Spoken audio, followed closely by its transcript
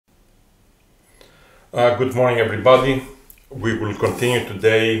Good morning, everybody. We will continue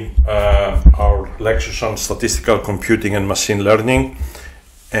today our lectures on statistical computing and machine learning.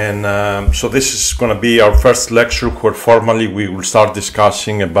 And so this is going to be our first lecture where formally we will start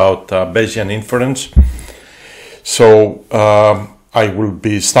discussing about Bayesian inference. So I will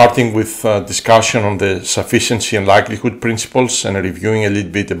be starting with discussion on the sufficiency and likelihood principles and reviewing a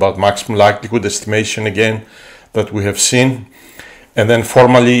little bit about maximum likelihood estimation again that we have seen. And then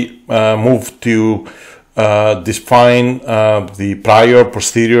formally move to define the prior,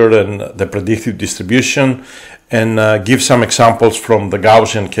 posterior, and the predictive distribution, and give some examples from the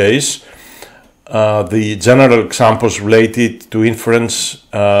Gaussian case. The general examples related to inference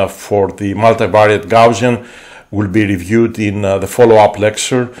for the multivariate Gaussian will be reviewed in the follow-up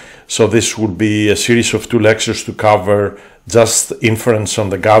lecture. So this will be a series of 2 lectures to cover just inference on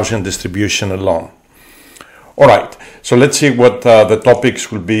the Gaussian distribution alone. All right, so let's see what the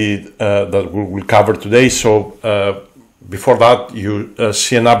topics will be that we will cover today. So before that, you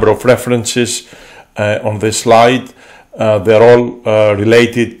see a number of references on this slide. They're all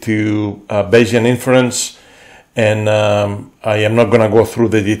related to Bayesian inference, and I am not going to go through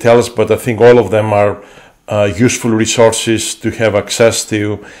the details, but I think all of them are useful resources to have access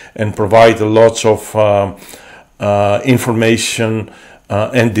to and provide lots of information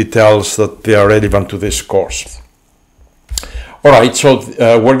and details that they are relevant to this course. All right, so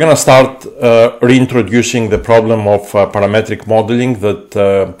we're going to start reintroducing the problem of parametric modeling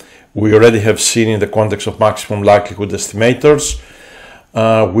that we already have seen in the context of maximum likelihood estimators.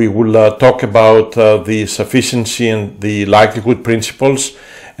 We will talk about the sufficiency and the likelihood principles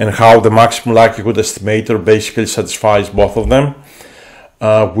and how the maximum likelihood estimator basically satisfies both of them.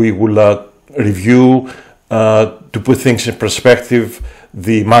 We will review, to put things in perspective,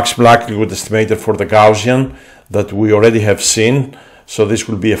 the maximum likelihood estimator for the Gaussian that we already have seen. So this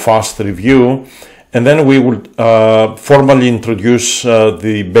will be a fast review. And then we will formally introduce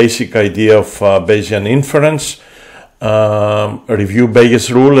the basic idea of Bayesian inference, review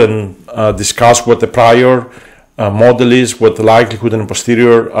Bayes' rule, and discuss what the prior model is, what the likelihood and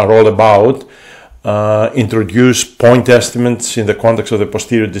posterior are all about, introduce point estimates in the context of the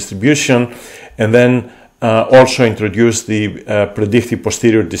posterior distribution, and then also introduce the predictive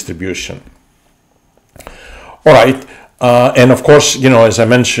posterior distribution. All right, and of course, you know, as I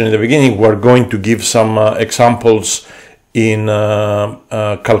mentioned in the beginning, we're going to give some examples in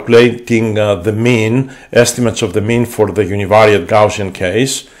calculating the mean, estimates of the mean for the univariate Gaussian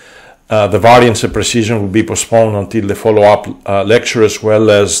case. The variance and precision will be postponed until the follow-up lecture, as well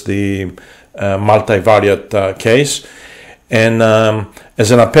as the multivariate case. And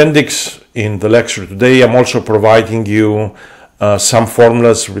as an appendix in the lecture today, I'm also providing you some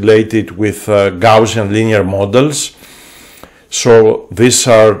formulas related with Gaussian linear models. So these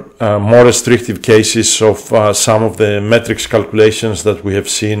are more restrictive cases of some of the metrics calculations that we have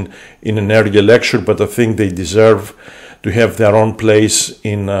seen in an earlier lecture, but I think they deserve to have their own place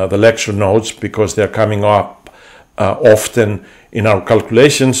in the lecture notes because they're coming up often in our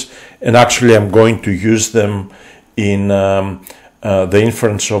calculations, and actually I'm going to use them in the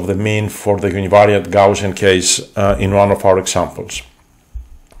inference of the mean for the univariate Gaussian case in one of our examples.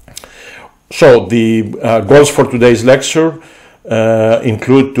 So the goals for today's lecture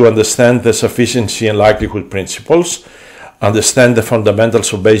include to understand the sufficiency and likelihood principles, understand the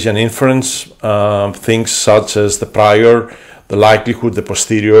fundamentals of Bayesian inference, things such as the prior, the likelihood, the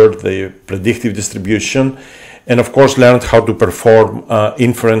posterior, the predictive distribution, and of course learn how to perform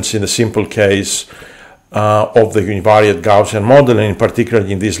inference in the simple case of the univariate Gaussian model, and in particular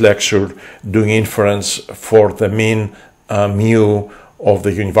in this lecture doing inference for the mean mu of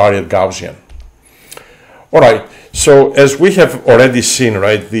the univariate Gaussian. All right, so as we have already seen,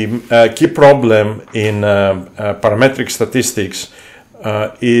 right, the key problem in parametric statistics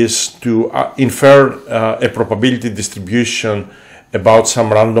is to infer a probability distribution about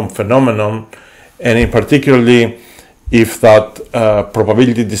some random phenomenon, and in particularly if that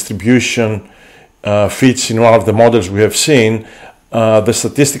probability distribution fits in one of the models we have seen, the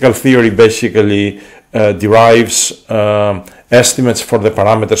statistical theory basically derives estimates for the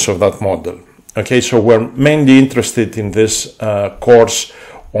parameters of that model. Okay, so we're mainly interested in this course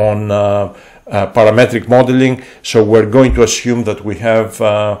on parametric modeling. So we're going to assume that we have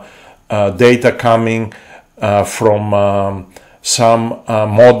data coming from some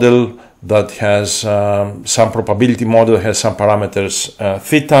model that has some probability model, has some parameters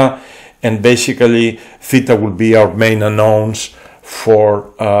theta, and basically theta will be our main unknowns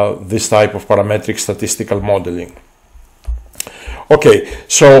for this type of parametric statistical modeling. Okay,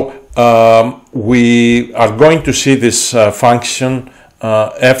 so we are going to see this function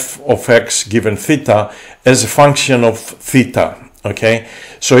f of x given theta as a function of theta. Okay,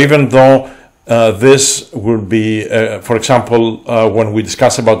 so even though this will be, for example, when we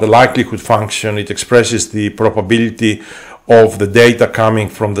discuss about the likelihood function, it expresses the probability of the data coming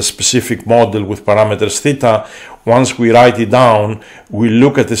from the specific model with parameters theta. Once we write it down, we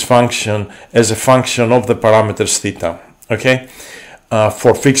look at this function as a function of the parameters theta, okay,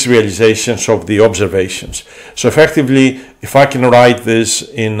 for fixed realizations of the observations. So effectively, if I can write this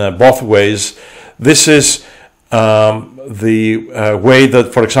in both ways, this is the way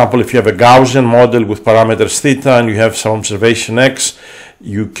that, for example, if you have a Gaussian model with parameters theta and you have some observation x,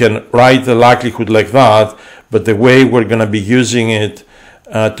 you can write the likelihood like that, but the way we're going to be using it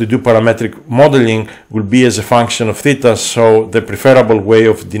to do parametric modeling will be as a function of theta. So the preferable way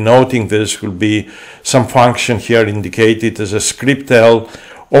of denoting this will be some function here indicated as a script L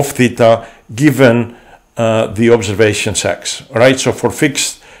of theta given the observations x. All right, so for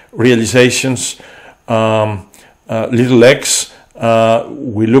fixed realizations, little x,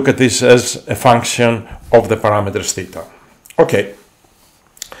 we look at this as a function of the parameters theta. Okay,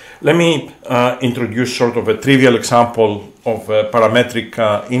 let me introduce sort of a trivial example of a parametric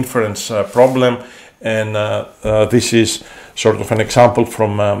inference problem, and this is sort of an example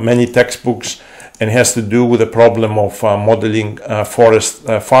from many textbooks, and has to do with the problem of modeling forest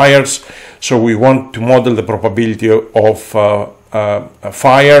fires. So we want to model the probability of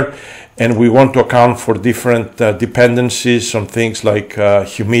fire, and we want to account for different dependencies on things like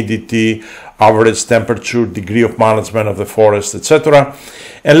humidity, average temperature, degree of management of the forest, etc.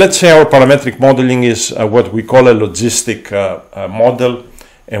 And let's say our parametric modeling is what we call a logistic model,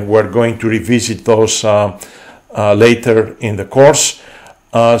 and we're going to revisit those later in the course.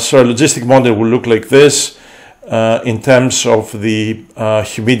 So a logistic model will look like this in terms of the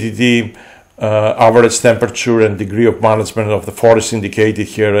humidity, average temperature, and degree of management of the forest indicated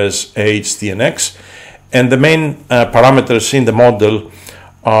here as H, T, and X. And the main parameters in the model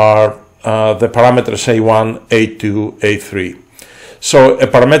are the parameters A1, A2, A3. So a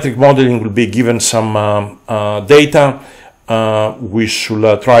parametric modeling will be given some data. We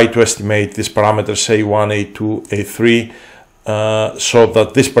should try to estimate these parameters A1, A2, A3 so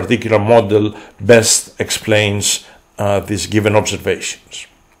that this particular model best explains these given observations.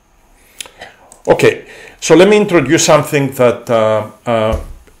 Okay, so let me introduce something that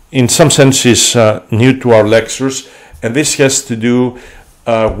in some sense is new to our lectures, and this has to do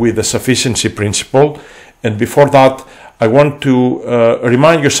with the sufficiency principle. And before that, I want to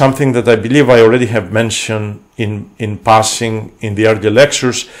remind you something that I believe I already have mentioned in passing in the earlier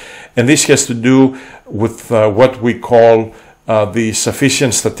lectures, and this has to do with what we call the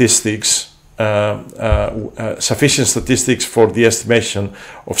sufficient statistics for the estimation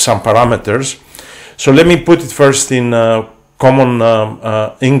of some parameters. So let me put it first in common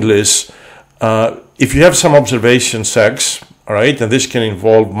English. If you have some observations x, all right, and this can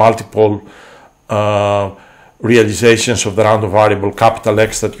involve multiple realizations of the random variable capital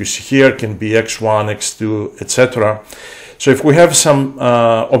X that you see here, can be x1, x2, etc. So if we have some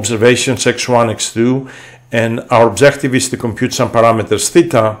observations x1, x2, and our objective is to compute some parameters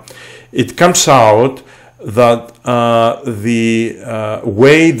theta, it comes out that the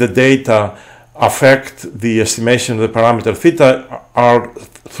way the data affect the estimation of the parameter theta are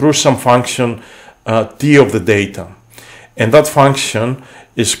through some function t of the data. And that function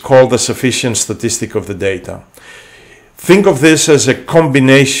is called the sufficient statistic of the data. Think of this as a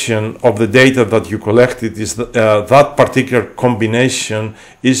combination of the data that you collected. That particular combination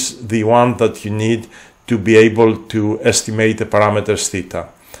is the one that you need to be able to estimate the parameters theta.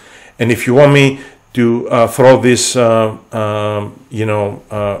 And if you want me to throw this,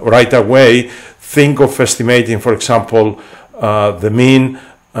 right away, think of estimating, for example, the mean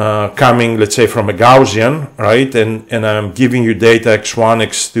coming, let's say, from a Gaussian, right? And I'm giving you data x1,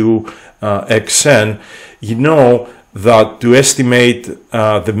 x2, xn. You know that to estimate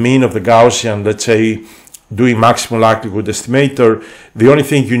the mean of the Gaussian, let's say, doing maximum likelihood estimator, the only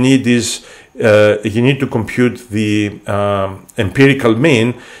thing you need is you need to compute the empirical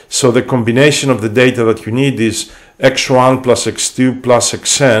mean. So the combination of the data that you need is x1 plus x2 plus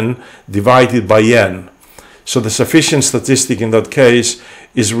xn divided by n. So the sufficient statistic in that case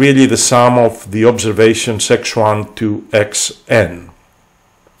is really the sum of the observations x1 to xn.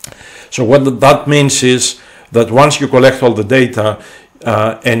 So what that means is that once you collect all the data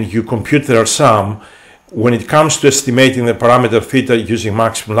and you compute their sum, when it comes to estimating the parameter theta using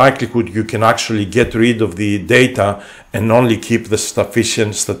maximum likelihood, you can actually get rid of the data and only keep the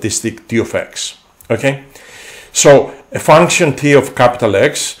sufficient statistic t of x. Okay? So a function t of capital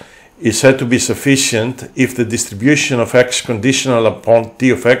X is said to be sufficient if the distribution of x conditional upon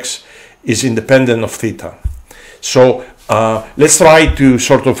t of x is independent of theta. So let's try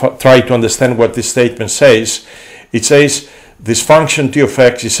to understand what this statement says. It says this function t of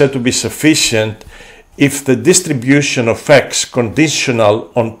x is said to be sufficient if the distribution of x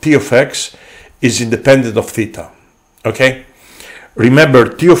conditional on t of x is independent of theta. Okay? Remember,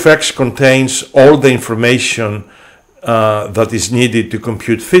 t of x contains all the information that is needed to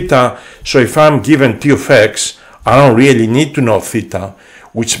compute theta. So if I'm given t of x, I don't really need to know theta,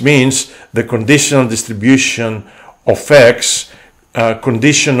 which means the conditional distribution of x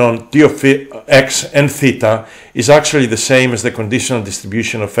condition on t of x and theta is actually the same as the conditional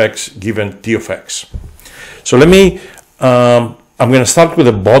distribution of x given t of x. So let me, I'm going to start with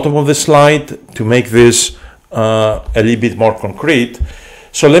the bottom of the slide to make this a little bit more concrete.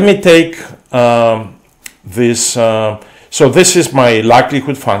 So let me take this, so this is my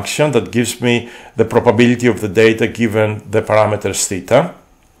likelihood function that gives me the probability of the data given the parameters theta.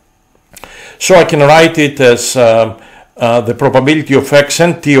 So I can write it as the probability of x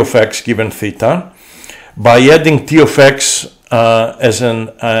and t of x given theta by adding t of x as an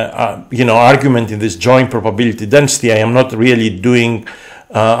argument in this joint probability density. I am not really doing,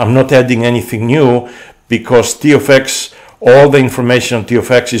 I'm not adding anything new because t of x, all the information on t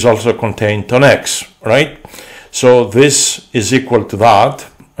of x is also contained on x, right? So this is equal to that,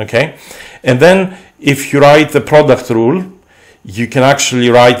 okay? And then if you write the product rule, you can actually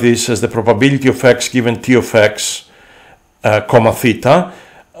write this as the probability of x given t of x, comma theta,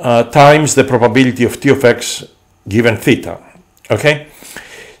 times the probability of t of x given theta, okay?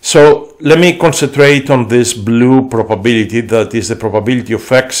 So let me concentrate on this blue probability that is the probability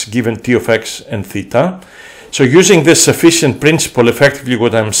of x given t of x and theta. So using this sufficient principle, effectively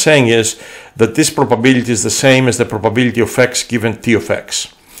what I'm saying is that this probability is the same as the probability of x given t of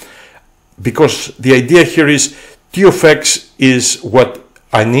x. Because the idea here is t of x is what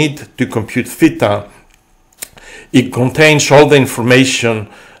I need to compute theta. It contains all the information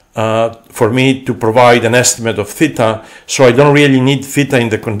for me to provide an estimate of theta, so I don't really need theta in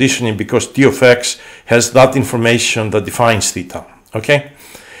the conditioning because t of x has that information that defines theta, okay?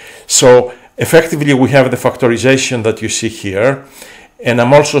 So effectively we have the factorization that you see here, and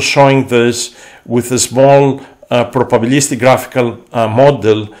I'm also showing this with a small probabilistic graphical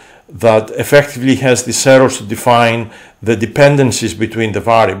model that effectively has these arrows to define the dependencies between the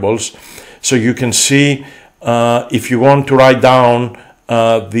variables. So you can see if you want to write down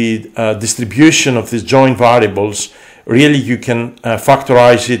the distribution of these joint variables, really you can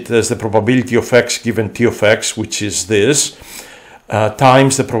factorize it as the probability of x given t of x, which is this,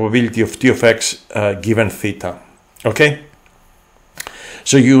 times the probability of t of x given theta, okay?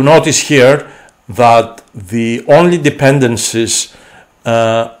 So you notice here that the only dependencies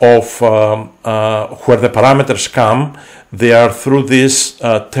of where the parameters come, they are through this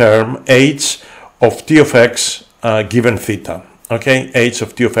term h of t of x given theta, okay? H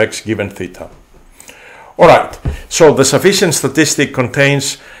of t of x given theta. All right, so the sufficient statistic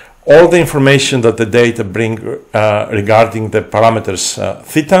contains all the information that the data bring regarding the parameters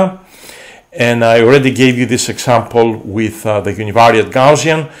theta, and I already gave you this example with the univariate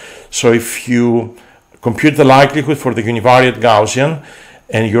Gaussian. So if you compute the likelihood for the univariate Gaussian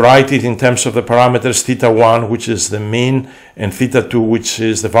and you write it in terms of the parameters theta 1, which is the mean, and theta 2, which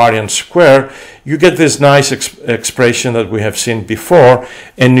is the variance square, you get this nice expression that we have seen before,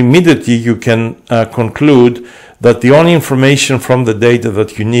 and immediately you can conclude that the only information from the data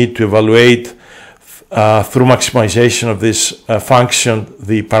that you need to evaluate through maximization of this function,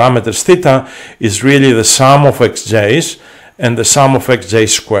 the parameters theta, is really the sum of xj's and the sum of xj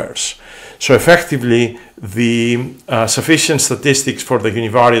squares. So effectively, the sufficient statistics for the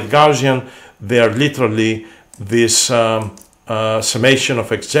univariate Gaussian, they are literally this summation of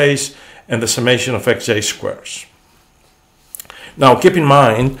xj's and the summation of xj squares. Now keep in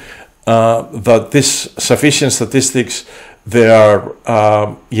mind that this sufficient statistics, they are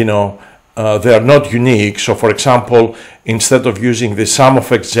they are not unique. So for example, instead of using the sum of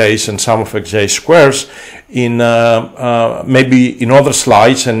xj's and sum of xj squares, in maybe in other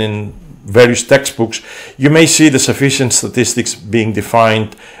slides and in various textbooks, you may see the sufficient statistics being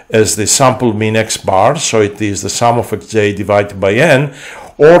defined as the sample mean x bar, so it is the sum of xj divided by n,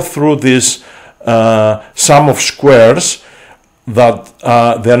 or through this sum of squares that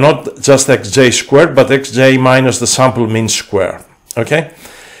they're not just xj squared, but xj minus the sample mean square, okay?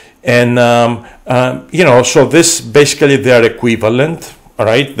 And so this basically they are equivalent, all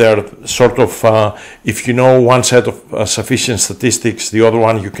right? They're sort of, if you know one set of sufficient statistics, the other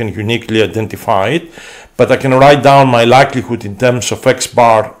one you can uniquely identify it, but I can write down my likelihood in terms of x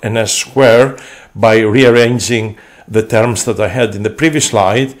bar and s square by rearranging the terms that I had in the previous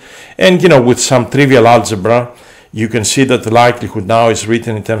slide. And, you know, with some trivial algebra, you can see that the likelihood now is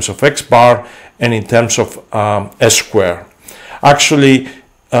written in terms of x bar and in terms of s square. Actually,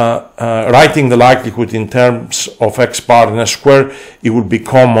 writing the likelihood in terms of x bar and s square, it would be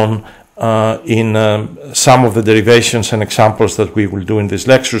common in some of the derivations and examples that we will do in this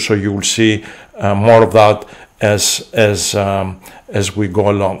lecture, so you will see more of that as we go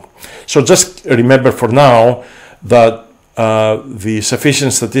along. So just remember for now that the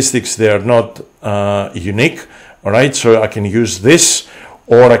sufficient statistics, they are not unique. All right, so I can use this,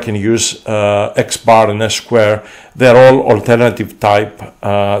 or I can use x bar and s square. They're all alternative type,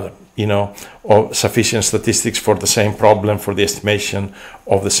 you know, of sufficient statistics for the same problem, for the estimation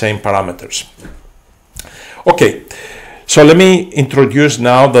of the same parameters. Okay, so let me introduce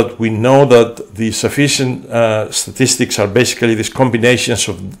now that we know that the sufficient statistics are basically these combinations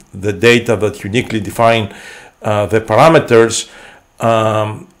of the data that uniquely define the parameters.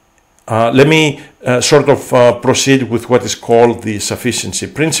 Let me sort of proceed with what is called the sufficiency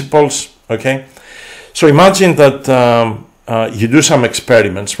principles. Okay, so imagine that you do some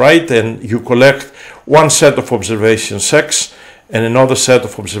experiments, right? And you collect one set of observations x and another set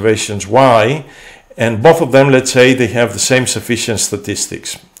of observations y, and both of them, let's say, they have the same sufficient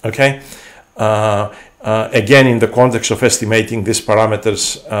statistics. Okay, again, in the context of estimating these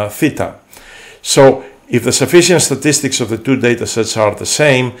parameters theta. So if the sufficient statistics of the two data sets are the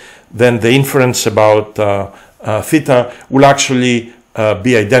same, then the inference about theta will actually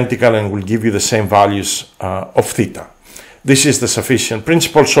be identical and will give you the same values of theta. This is the sufficient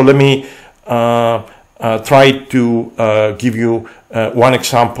principle. So let me try to give you one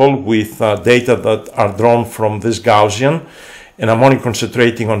example with data that are drawn from this Gaussian, and I'm only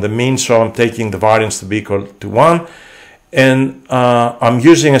concentrating on the mean, so I'm taking the variance to be equal to 1. And I'm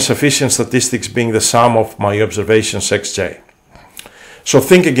using a sufficient statistics being the sum of my observations xj. So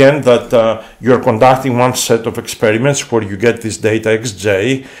think again that you're conducting one set of experiments where you get this data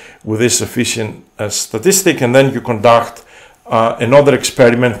xj with this sufficient statistic, and then you conduct another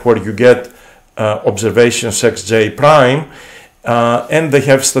experiment where you get observations xj prime, and they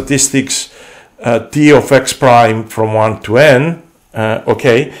have statistics t of x prime from 1 to n,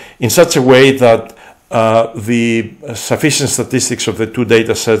 okay, in such a way that the sufficient statistics of the two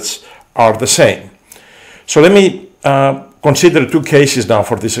data sets are the same. So let me consider two cases now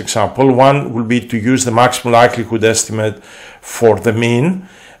for this example. One will be to use the maximum likelihood estimate for the mean,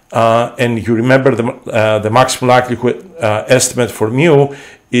 and you remember the maximum likelihood estimate for mu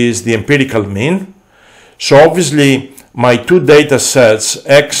is the empirical mean. So obviously my two data sets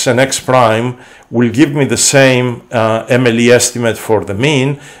x and x prime will give me the same MLE estimate for the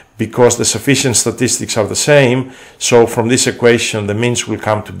mean, because the sufficient statistics are the same. So from this equation, the means will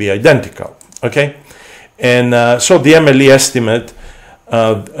come to be identical. Okay, and so the MLE estimate,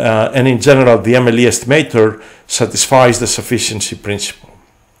 and in general, the MLE estimator satisfies the sufficiency principle.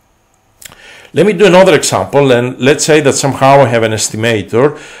 Let me do another example, and let's say that somehow I have an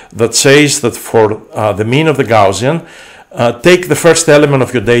estimator that says that for the mean of the Gaussian, take the first element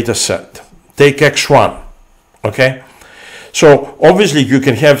of your data set, take x1. Okay. So obviously you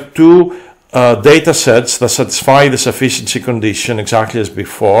can have two data sets that satisfy the sufficiency condition exactly as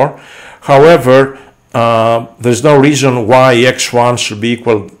before. However, there's no reason why x1 should be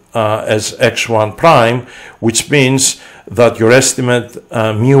equal as x1 prime, which means that your estimate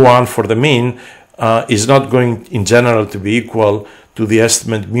mu1 for the mean is not going in general to be equal to the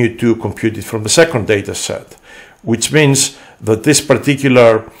estimate mu2 computed from the second data set, which means that this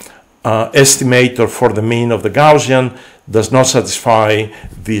particular estimator for the mean of the Gaussian does not satisfy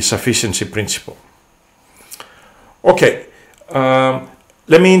the sufficiency principle. Okay,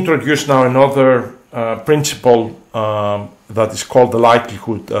 let me introduce now another principle that is called the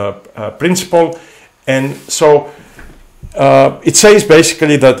likelihood principle. And so it says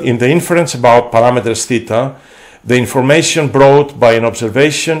basically that in the inference about parameters theta, the information brought by an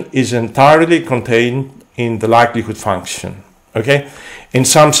observation is entirely contained in the likelihood function. Okay, in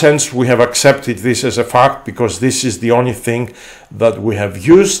some sense we have accepted this as a fact because this is the only thing that we have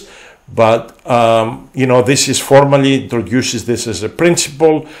used, but you know, this is formally introduces this as a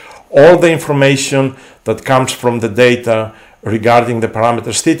principle. All the information that comes from the data regarding the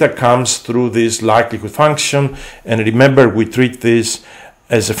parameters theta comes through this likelihood function, and remember, we treat this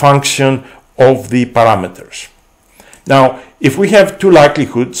as a function of the parameters. Now, if we have two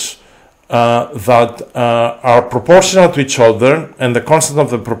likelihoods that are proportional to each other, and the constant of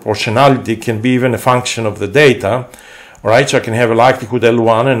the proportionality can be even a function of the data, all right, so I can have a likelihood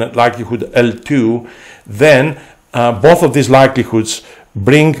L1 and a likelihood L2, then both of these likelihoods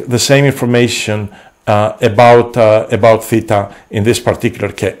bring the same information about theta in this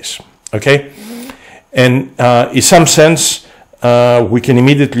particular case. Okay, and in some sense, we can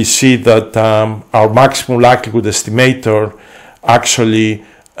immediately see that our maximum likelihood estimator actually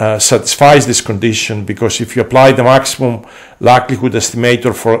satisfies this condition, because if you apply the maximum likelihood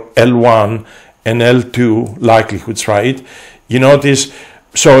estimator for L1 and L2 likelihoods, right, you notice,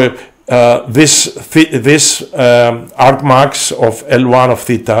 so this argmax of L1 of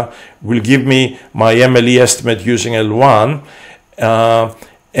theta will give me my MLE estimate using L1,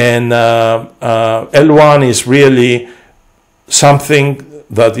 and L1 is really something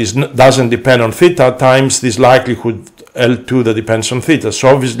that doesn't depend on theta times this likelihood L2 that depends on theta. So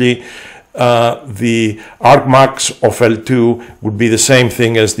obviously the argmax of L2 would be the same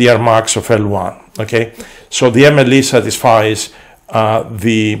thing as the argmax of L1. Okay, so the MLE satisfies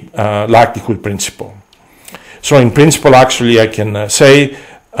the likelihood principle. So in principle, actually, I can say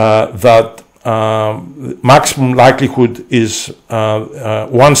that maximum likelihood is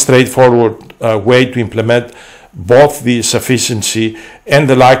one straightforward way to implement both the sufficiency and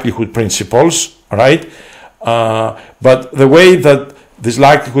the likelihood principles, right? But the way that this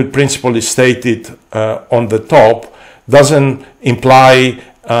likelihood principle is stated on the top doesn't imply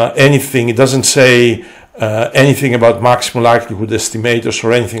anything. It doesn't say anything about maximum likelihood estimators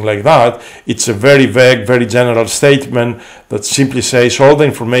or anything like that. It's a very vague, very general statement that simply says all the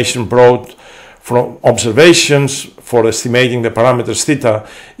information brought from observations for estimating the parameters theta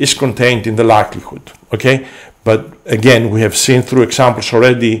is contained in the likelihood. Okay, but again, we have seen through examples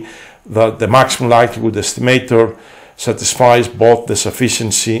already that the maximum likelihood estimator satisfies both the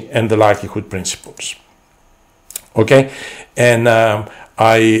sufficiency and the likelihood principles. Okay, and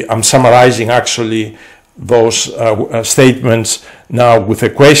I'm summarizing actually those statements now with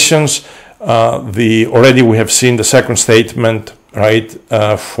equations. Already we have seen the second statement, right,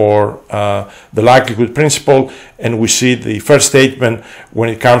 for the likelihood principle, and we see the first statement when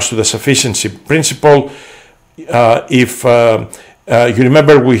it comes to the sufficiency principle. If you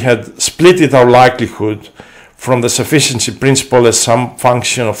remember, we had split our likelihood from the sufficiency principle as some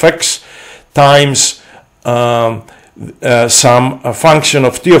function of x times some function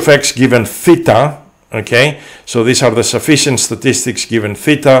of t of x given theta. Okay, so these are the sufficient statistics given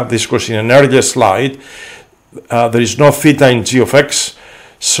theta. This was in an earlier slide. There is no theta in g of x,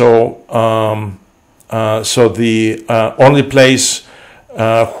 so so the only place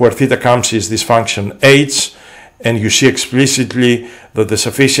where theta comes is this function h, and you see explicitly that the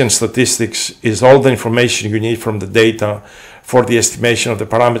sufficient statistics is all the information you need from the data for the estimation of the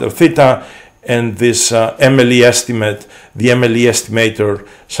parameter theta, and this MLE estimate, the MLE estimator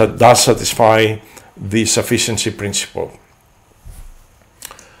does satisfy the sufficiency principle.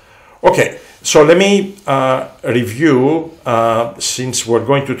 Okay, so let me review, since we're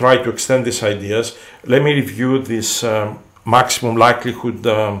going to try to extend these ideas, let me review this maximum likelihood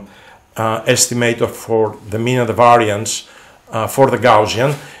estimator for the mean and the variance for the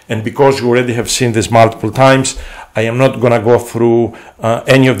Gaussian. And because you already have seen this multiple times, I am not going to go through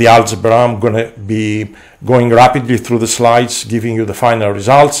any of the algebra. I'm going to be going rapidly through the slides, giving you the final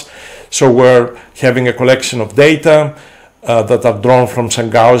results. So we're having a collection of data that are drawn from some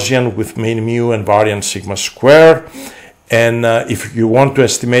Gaussian with mean mu and variance sigma square. And if you want to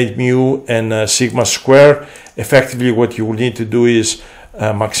estimate mu and sigma square, effectively what you will need to do is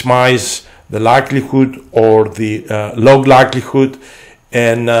maximize the likelihood or the log likelihood.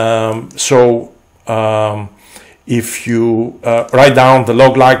 And if you write down the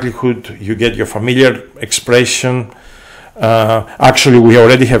log likelihood, you get your familiar expression. Actually, we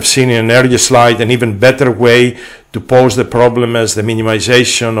already have seen in an earlier slide an even better way to pose the problem as the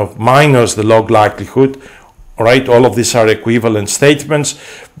minimization of minus the log likelihood. All right, all of these are equivalent statements,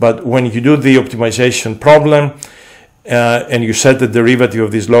 but when you do the optimization problem and you set the derivative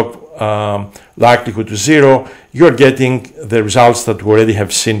of this log likelihood to 0, you're getting the results that we already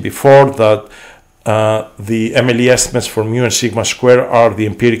have seen before, that the MLE estimates for mu and sigma square are the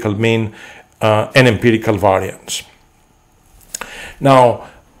empirical mean and empirical variance. Now,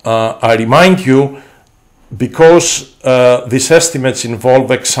 I remind you, because these estimates involve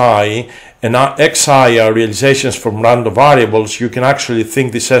xi, and xi are realizations from random variables, you can actually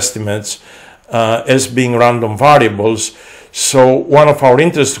think these estimates as being random variables. So one of our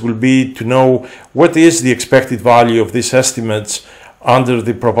interests will be to know what is the expected value of these estimates under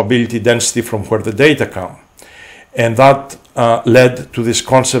the probability density from where the data come. And that led to this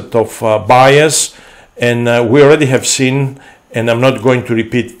concept of bias. And we already have seen, and I'm not going to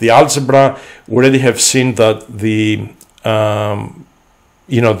repeat the algebra, we already have seen that the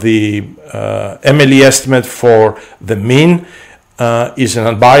the MLE estimate for the mean is an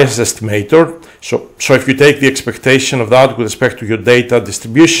unbiased estimator. So if you take the expectation of that with respect to your data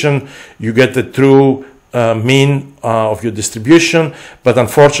distribution, you get the true mean of your distribution. But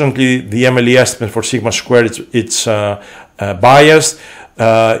unfortunately, the MLE estimate for sigma squared, it's biased.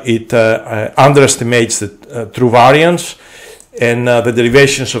 It underestimates the true variance. And the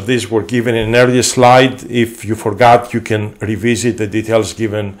derivations of this were given in an earlier slide. If you forgot, you can revisit the details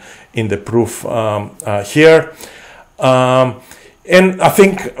given in the proof here. And I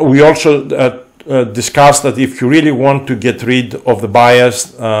think we also discussed that if you really want to get rid of the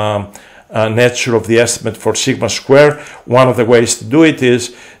biased nature of the estimate for sigma square, one of the ways to do it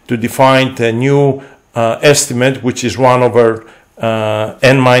is to define a new estimate, which is 1 over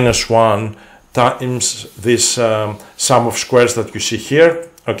n minus 1 times this sum of squares that you see here,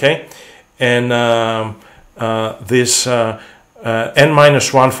 okay? And this n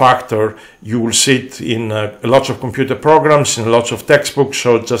minus 1 factor, you will see it in lots of computer programs, in lots of textbooks,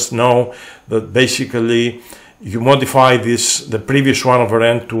 so just know that basically you modify the previous 1 over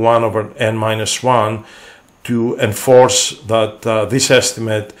n to 1 over n minus 1 to enforce that this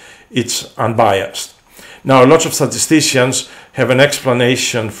estimate it's unbiased. Now, lots of statisticians have an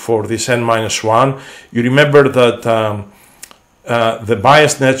explanation for this n minus 1. You remember that the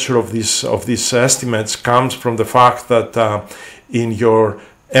biased nature of these estimates comes from the fact that in your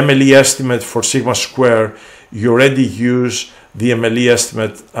MLE estimate for sigma square, you already use the MLE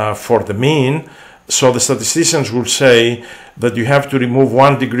estimate for the mean. So the statisticians will say that you have to remove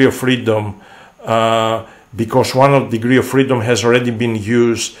 1 degree of freedom because 1 degree of freedom has already been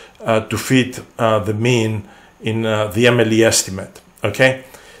used to fit the mean in the MLE estimate. Okay,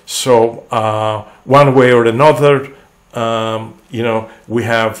 so one way or another, we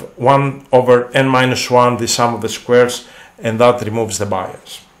have 1 over n minus 1, the sum of the squares, and that removes the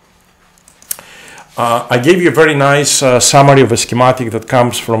bias. I gave you a very nice summary of a schematic that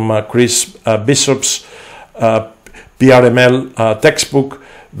comes from Chris Bishop's PRML textbook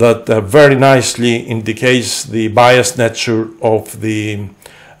that very nicely indicates the biased nature of the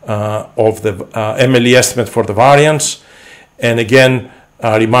MLE estimate for the variance. And again,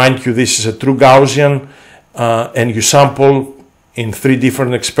 remind you, this is a true Gaussian, and you sample in 3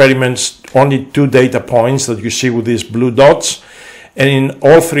 different experiments only 2 data points that you see with these blue dots. And in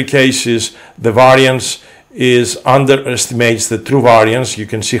all 3 cases, the variance underestimates the true variance. You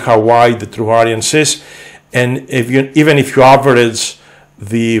can see how wide the true variance is. And even if you average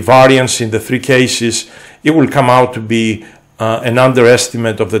the variance in the 3 cases, it will come out to be an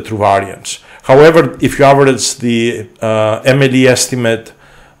underestimate of the true variance. However, if you average the MLE estimate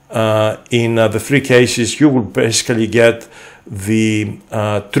in the 3 cases, you will basically get the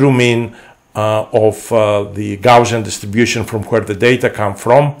true mean of the Gaussian distribution from where the data come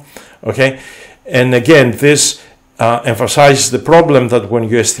from. Okay, and again, this emphasizes the problem that when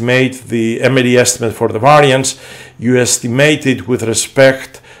you estimate the MLE estimate for the variance, you estimate it with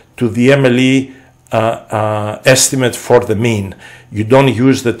respect to the MLE estimate for the mean. You don't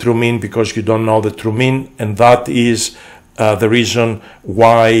use the true mean because you don't know the true mean, and that is the reason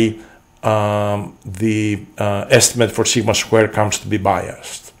why the estimate for sigma square comes to be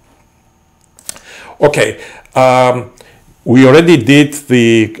biased. Okay, we already did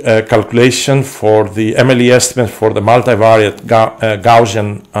the calculation for the MLE estimate for the multivariate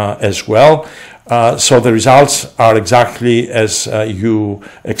Gaussian as well. So the results are exactly as you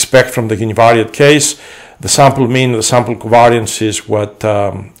expect from the univariate case. The sample mean, the sample covariance is what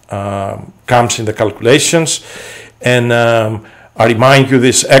comes in the calculations. And I remind you,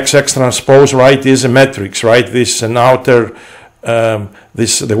 this x transpose, right, is a matrix, right? This is an outer,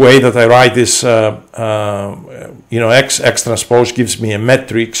 the way that I write this, x transpose gives me a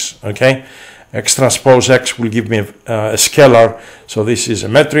matrix, okay? X transpose x will give me a scalar, so this is a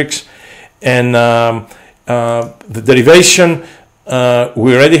matrix. And the derivation,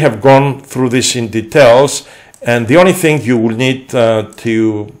 we already have gone through this in details, and the only thing you will need to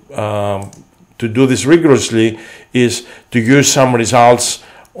do this rigorously is to use some results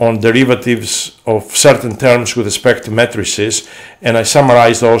on derivatives of certain terms with respect to matrices, and I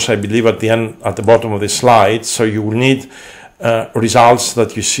summarized those, I believe, at the end, at the bottom of the slide. So you will need results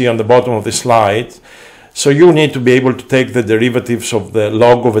that you see on the bottom of the slide. So you need to be able to take the derivatives of the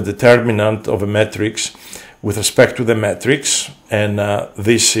log of a determinant of a matrix with respect to the matrix, and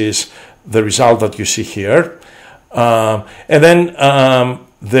this is the result that you see here. And then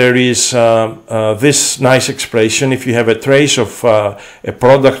there is this nice expression. If you have a trace of a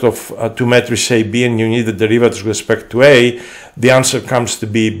product of 2 matrices A, B, and you need the derivatives with respect to A, the answer comes to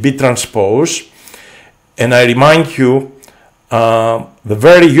be B transpose. And I remind you, The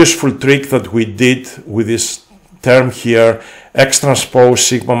very useful trick that we did with this term here, x transpose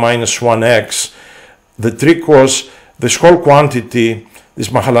sigma minus 1x, the trick was this whole quantity, this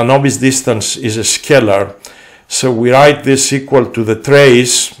Mahalanobis distance, is a scalar. So we write this equal to the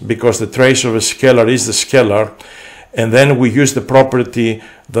trace, because the trace of a scalar is the scalar, and then we use the property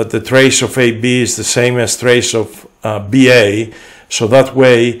that the trace of AB is the same as trace of BA. So that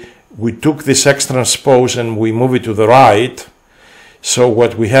way we took this x transpose and we move it to the right. So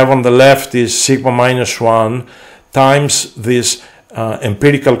what we have on the left is sigma minus 1 times this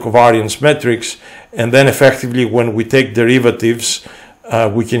empirical covariance matrix, and then effectively when we take derivatives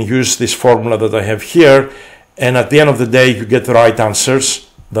we can use this formula that I have here, and at the end of the day you get the right answers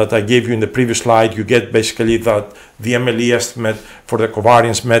that I gave you in the previous slide. You get basically that the MLE estimate for the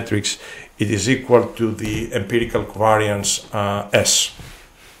covariance matrix, it is equal to the empirical covariance S.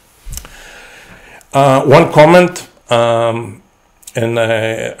 One comment, and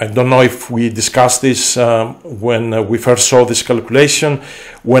I don't know if we discussed this when we first saw this calculation.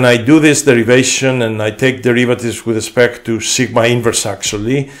 When I do this derivation and I take derivatives with respect to sigma inverse,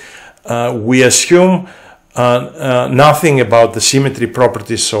 actually, we assume nothing about the symmetry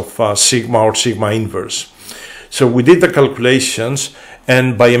properties of sigma or sigma inverse. So we did the calculations,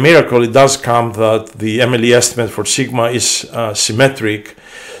 and by a miracle it does come that the MLE estimate for sigma is symmetric.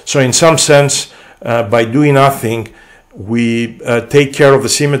 So in some sense, by doing nothing, we take care of the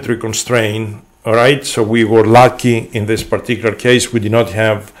symmetry constraint. All right, so we were lucky in this particular case. We did not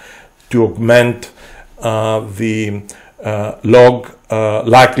have to augment the log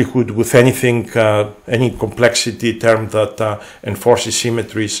likelihood with anything, any complexity term that enforces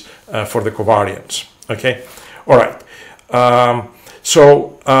symmetries for the covariance. Okay, all right.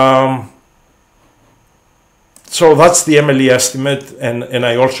 So that's the MLE estimate, and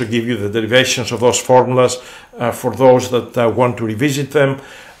I also give you the derivations of those formulas for those that want to revisit them.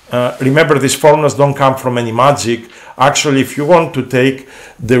 Remember, these formulas don't come from any magic. Actually, if you want to take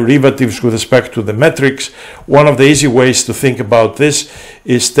derivatives with respect to the metrics, one of the easy ways to think about this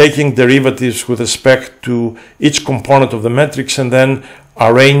is taking derivatives with respect to each component of the matrix and then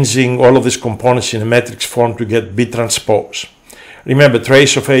arranging all of these components in a matrix form to get B transpose. Remember,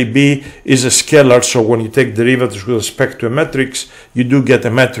 trace of AB is a scalar, so when you take derivatives with respect to a matrix, you do get a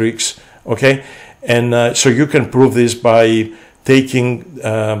matrix, okay? And so you can prove this by taking,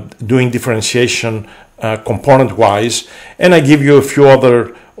 doing differentiation component-wise, and I give you a few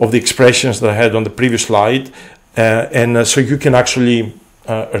other of the expressions that I had on the previous slide, so you can actually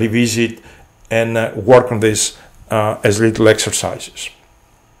revisit and work on this as little exercises.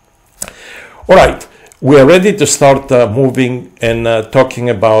 All right. We are ready to start moving and talking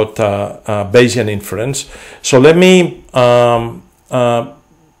about Bayesian inference. So let me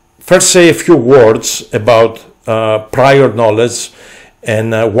first say a few words about prior knowledge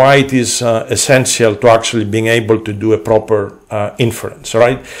and why it is essential to actually being able to do a proper inference. All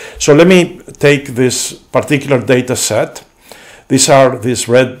right. So let me take this particular data set. These are these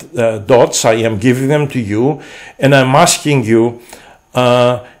red dots. I am giving them to you, and I'm asking you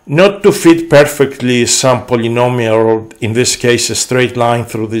not to fit perfectly some polynomial, or in this case a straight line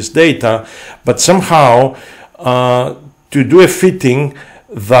through this data, but somehow to do a fitting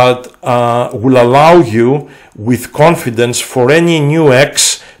that will allow you with confidence for any new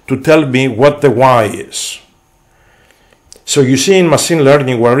x to tell me what the y is. So you see, in machine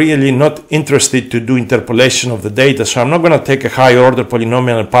learning, we're really not interested to do interpolation of the data, so I'm not going to take a higher order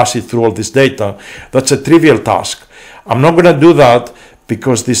polynomial and pass it through all this data. That's a trivial task. I'm not going to do that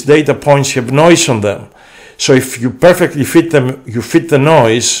because these data points have noise on them. So if you perfectly fit them, you fit the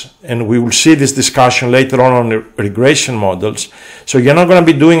noise, and we will see this discussion later on the regression models. So you're not going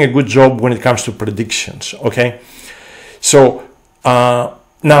to be doing a good job when it comes to predictions, okay? So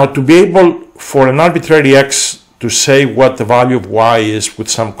now to be able for an arbitrary x to say what the value of y is with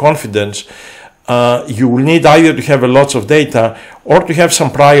some confidence, you will need either to have a lot of data or to have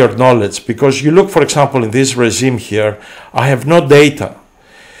some prior knowledge, because you look, for example, in this regime here, I have no data.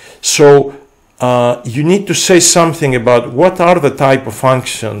 So you need to say something about what are the type of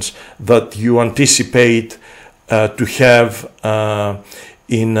functions that you anticipate to have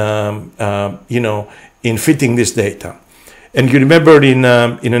in fitting this data. And you remember in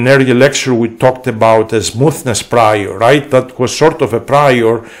an earlier lecture we talked about a smoothness prior, right? That was sort of a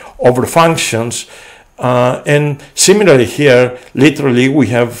prior over functions. And similarly here, literally, we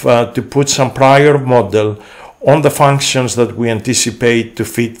have to put some prior model on the functions that we anticipate to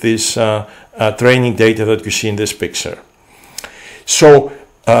fit this training data that you see in this picture. So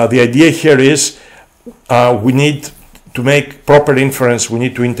the idea here is we need to make proper inference, we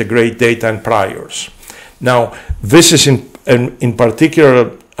need to integrate data and priors. Now, this is and in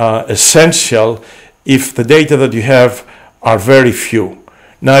particular essential if the data that you have are very few.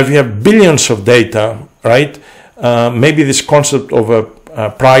 Now, if you have billions of data, right, maybe this concept of a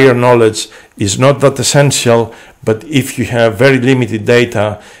prior knowledge is not that essential, but if you have very limited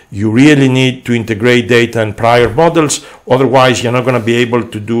data, you really need to integrate data and prior models, otherwise you're not going to be able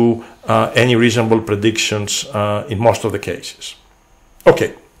to do any reasonable predictions in most of the cases.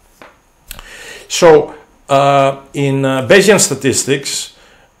 Okay, so in Bayesian statistics,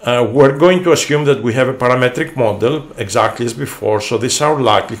 we're going to assume that we have a parametric model exactly as before. So this is our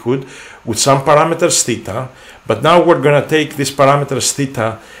likelihood with some parameters theta, but now we're going to take these parameters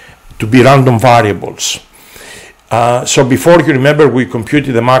theta to be random variables. So before, you remember, we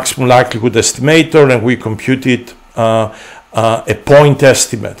computed the maximum likelihood estimator and we computed a point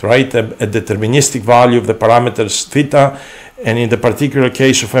estimate, right? A deterministic value of the parameters theta. And in the particular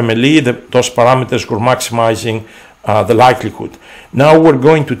case of MLE, those parameters were maximizing the likelihood. Now we're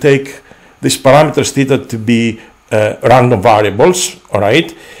going to take these parameters theta to be random variables, all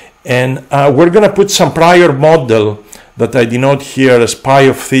right? And we're going to put some prior model that I denote here as pi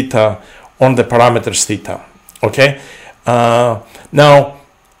of theta on the parameters theta, okay? Now,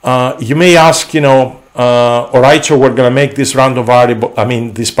 you may ask, you know, all right, so we're going to make this random variable,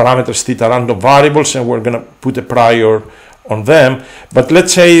 these parameters theta random variables, and we're going to put a prior on them. But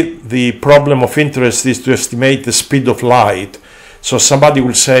let's say the problem of interest is to estimate the speed of light. So somebody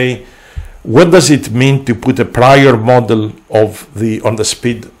will say, what does it mean to put a prior model of on the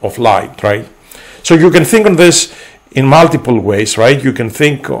speed of light, right? So you can think on this in multiple ways, right? You can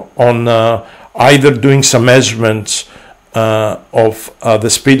think on either doing some measurements of the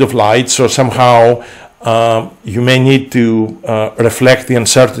speed of light. So somehow you may need to reflect the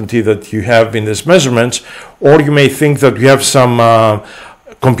uncertainty that you have in these measurements, or you may think that you have some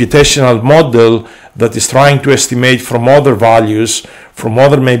computational model that is trying to estimate from other values, from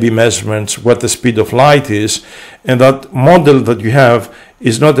other maybe measurements, what the speed of light is, and that model that you have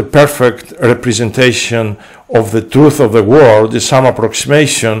is not a perfect representation of the truth of the world, it's some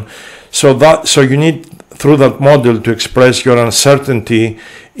approximation. So you need, through that model, to express your uncertainty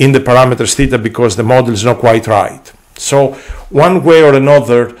in the parameters theta because the model is not quite right. So one way or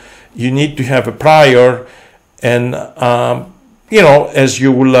another, you need to have a prior, and you know, as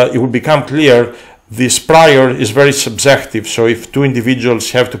you will, it will become clear, this prior is very subjective. So if two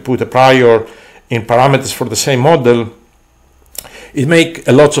individuals have to put a prior in parameters for the same model, it makes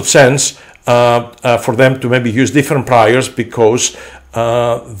a lot of sense for them to maybe use different priors because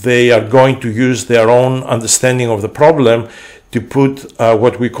they are going to use their own understanding of the problem to put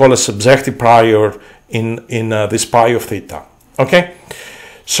what we call a subjective prior in this pi of theta. Okay,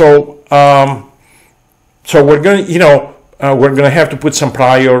 so we're going to, you know, we're going to have to put some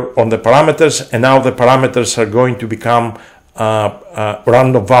prior on the parameters, and now the parameters are going to become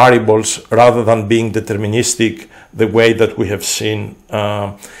random variables rather than being deterministic the way that we have seen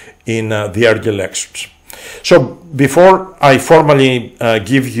in the earlier lectures. So before I formally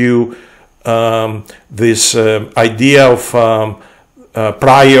give you this idea of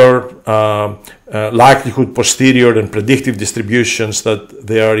prior, likelihood, posterior, and predictive distributions, that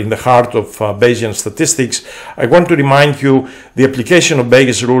they are in the heart of Bayesian statistics, I want to remind you the application of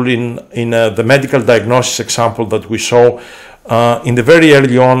Bayes' rule in the medical diagnosis example that we saw in the very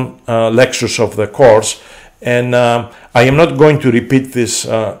early on lectures of the course. And I am not going to repeat this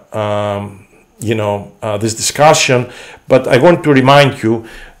this discussion, but I want to remind you,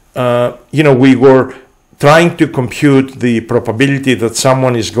 we were trying to compute the probability that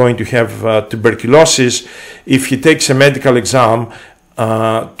someone is going to have tuberculosis if he takes a medical exam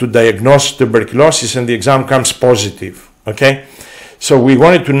to diagnose tuberculosis and the exam comes positive, okay? So we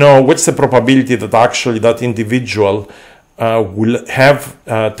wanted to know what's the probability that actually that individual will have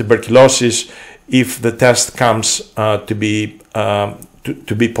tuberculosis if the test comes to be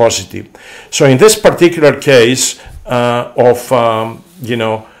positive. So in this particular case of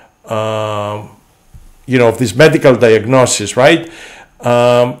this medical diagnosis, right?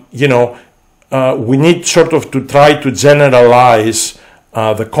 We need sort of to try to generalize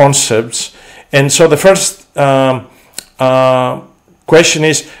the concepts, and so the first question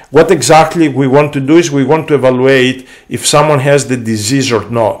is what exactly we want to do is we want to evaluate if someone has the disease or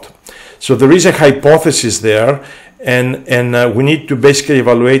not. So there is a hypothesis there, and we need to basically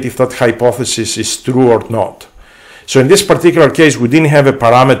evaluate if that hypothesis is true or not. So in this particular case, we didn't have a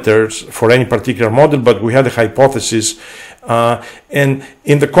parameters for any particular model, but we had a hypothesis. And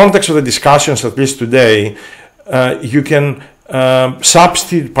in the context of the discussions, at least today, you can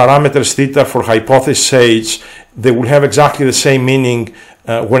substitute parameters theta for hypothesis H. They will have exactly the same meaning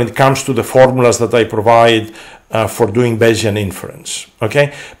when it comes to the formulas that I provide for doing Bayesian inference,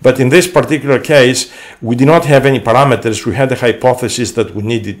 okay? But in this particular case, we did not have any parameters. We had a hypothesis that we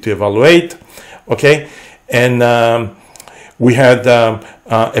needed to evaluate, okay? And we had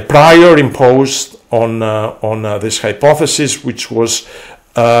a prior imposed on this hypothesis, which was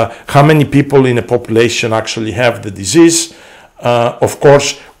how many people in a population actually have the disease. Of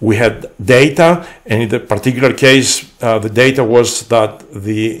course, we had data, and in the particular case, the data was that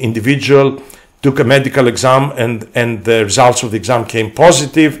the individual took a medical exam and the results of the exam came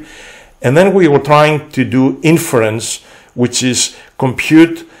positive. And then we were trying to do inference, which is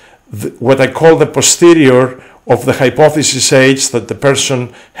compute what I call the posterior of the hypothesis age that the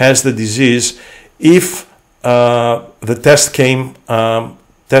person has the disease if the test came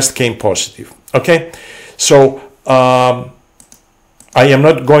positive. Okay, so I am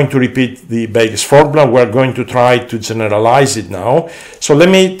not going to repeat the Bayes formula. We're going to try to generalize it now. So let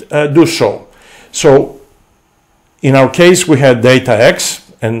me do so. So in our case, we had data X,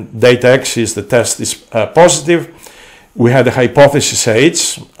 and data X is the test is positive. We had a hypothesis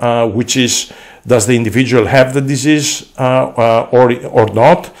H, which is, does the individual have the disease or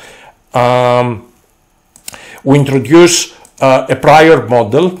not? We introduce a prior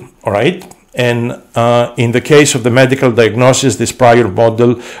model, all right? And in the case of the medical diagnosis, this prior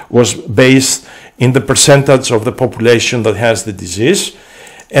model was based in the percentage of the population that has the disease.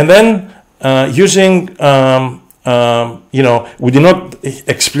 And then using, we did not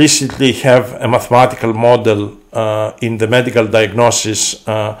explicitly have a mathematical model in the medical diagnosis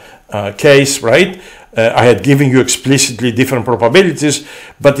case, right? I had given you explicitly different probabilities,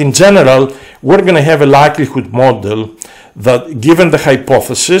 but in general, we're going to have a likelihood model that, given the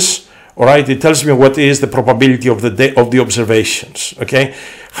hypothesis, all right, it tells me what is the probability of the observations, okay?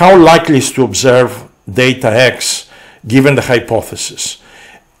 How likely is to observe data X given the hypothesis?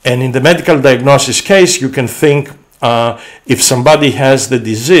 And in the medical diagnosis case, you can think if somebody has the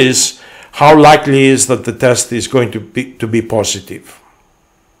disease, how likely is that the test is going to be positive,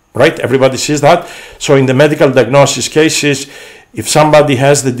 right? Everybody sees that. So in the medical diagnosis cases, if somebody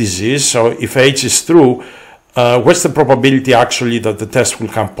has the disease, so if H is true, what's the probability actually that the test will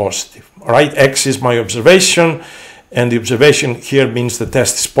come positive? All right, X is my observation, and the observation here means the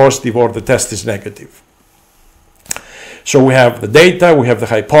test is positive or the test is negative. So we have the data, we have the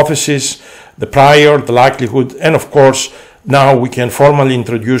hypothesis, the prior, the likelihood, and of course, now we can formally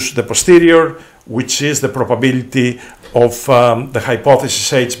introduce the posterior, which is the probability of the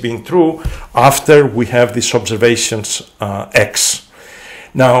hypothesis H being true after we have these observations X.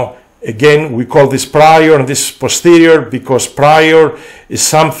 Now, again, we call this prior and this posterior because prior is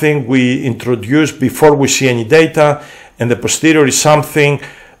something we introduce before we see any data, and the posterior is something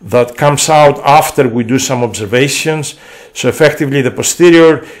that comes out after we do some observations. So effectively, the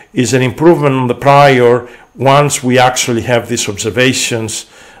posterior is an improvement on the prior once we actually have these observations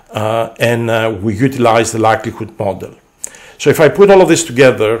and we utilize the likelihood model. So if I put all of this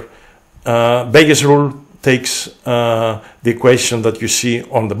together, Bayes' rule takes the equation that you see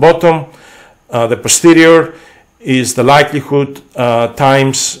on the bottom. The posterior is the likelihood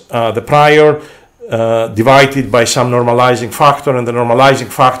times the prior divided by some normalizing factor, and the normalizing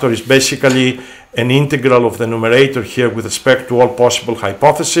factor is basically an integral of the numerator here with respect to all possible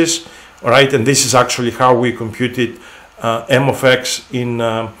hypotheses. All right, and this is actually how we computed m of x in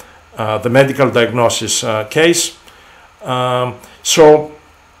the medical diagnosis case.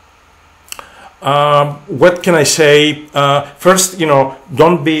 What can I say? First,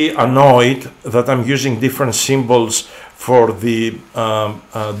 don't be annoyed that I'm using different symbols for the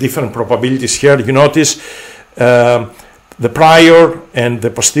different probabilities here. You notice the prior and the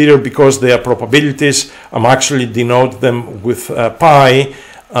posterior, because they are probabilities, I'm actually denote them with pi.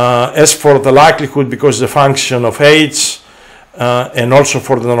 As for the likelihood, because it's a function of h, and also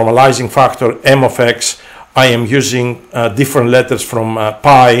for the normalizing factor m of x, I am using different letters from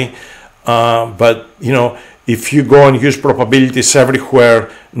pi. But if you go and use probabilities everywhere,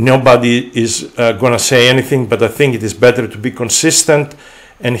 nobody is going to say anything, but I think it is better to be consistent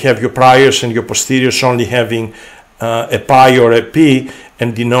and have your priors and your posteriors only having a pi or a p,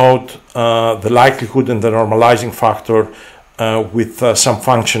 and denote the likelihood and the normalizing factor with some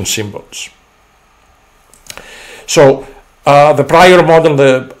function symbols. So the prior model,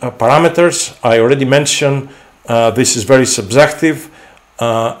 the parameters, I already mentioned, this is very subjective.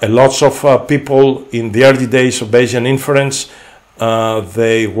 Lots of people in the early days of Bayesian inference,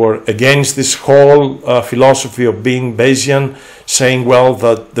 they were against this whole philosophy of being Bayesian, saying, well,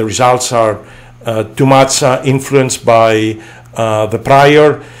 that the results are too much influenced by the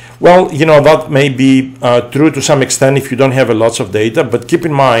prior. Well, you know, that may be true to some extent if you don't have lots of data, but keep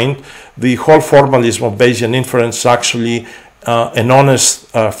in mind the whole formalism of Bayesian inference is actually an honest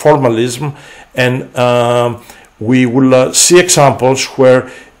formalism, and we will see examples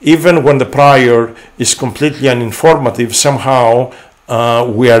where even when the prior is completely uninformative, somehow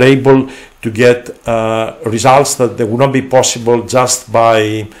we are able to get results that they would not be possible just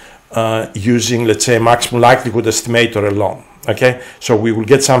by using, let's say, maximum likelihood estimator alone. Okay, so we will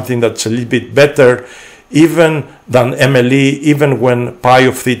get something that's a little bit better even than MLE, even when pi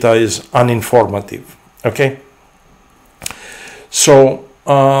of theta is uninformative. Okay, so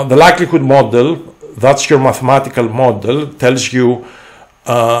the likelihood model, that's your mathematical model, tells you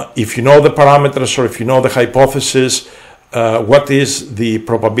if you know the parameters or if you know the hypothesis, what is the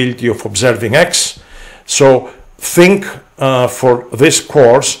probability of observing X. So think for this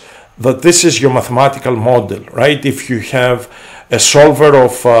course that this is your mathematical model, right? If you have a solver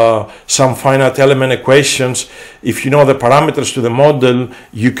of some finite element equations, if you know the parameters to the model,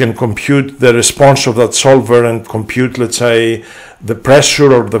 you can compute the response of that solver and compute, let's say, the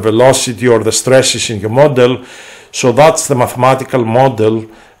pressure or the velocity or the stresses in your model. So that's the mathematical model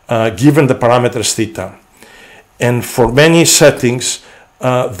given the parameters theta. And for many settings,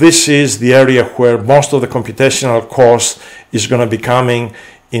 this is the area where most of the computational cost is going to be coming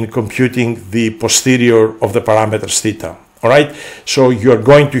in computing the posterior of the parameters theta. All right, so you're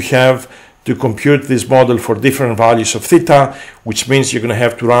going to have to compute this model for different values of theta, which means you're going to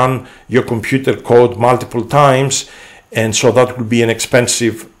have to run your computer code multiple times, and so that will be an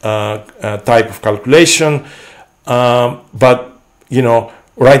expensive type of calculation. But you know,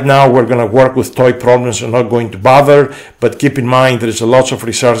 right now we're going to work with toy problems. We're not going to bother, but keep in mind there is a lot of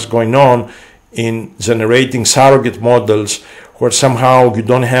research going on in generating surrogate models where somehow you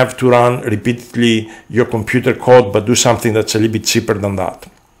don't have to run repeatedly your computer code, but do something that's a little bit cheaper than that.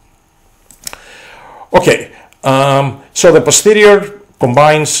 Okay, so the posterior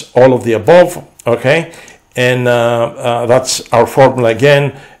combines all of the above, okay, and that's our formula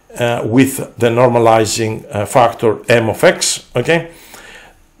again with the normalizing factor m of x, okay.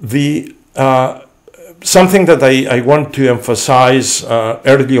 The something that I want to emphasize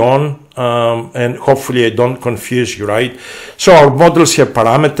early on, and hopefully I don't confuse you, right? So our models have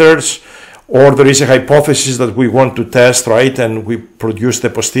parameters, or there is a hypothesis that we want to test, right? And we produce the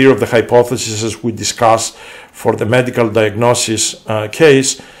posterior of the hypothesis as we discussed for the medical diagnosis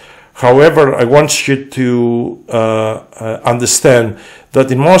case. However, I want you to understand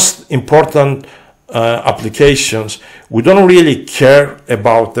that in most important applications, we don't really care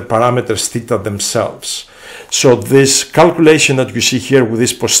about the parameters theta themselves. So this calculation that you see here with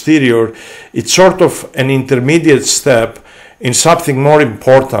this posterior, it's sort of an intermediate step in something more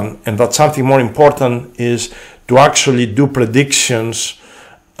important, and that something more important is to actually do predictions,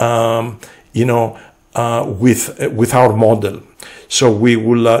 you know, with our model. So we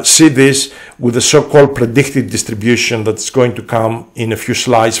will see this with the so-called predictive distribution that's going to come in a few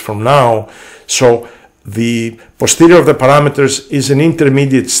slides from now. So the posterior of the parameters is an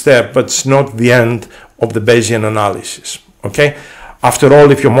intermediate step, but it's not the end of the Bayesian analysis, okay? After all,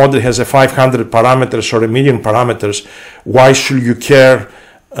 if your model has a 500 parameters or 1,000,000 parameters, why should you care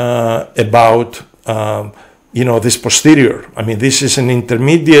about, you know, this posterior? I mean, this is an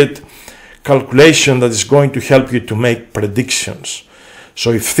intermediate calculation that is going to help you to make predictions.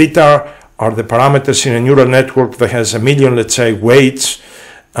 So if theta are the parameters in a neural network that has 1,000,000, let's say, weights,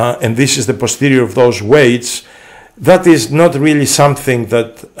 and this is the posterior of those weights, that is not really something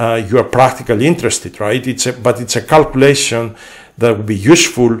that you are practically interested, right? But it's a calculation that would be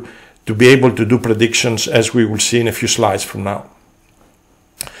useful to be able to do predictions, as we will see in a few slides from now.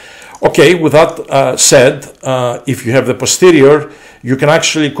 Okay, with that said, if you have the posterior, you can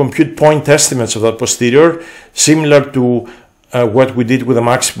actually compute point estimates of that posterior, similar to what we did with the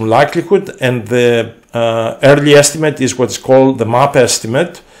maximum likelihood, and the early estimate is what's called the map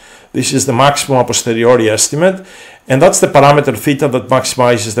estimate. This is the maximum a posteriori estimate, and that's the parameter theta that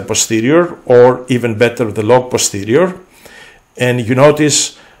maximizes the posterior, or even better, the log posterior. And you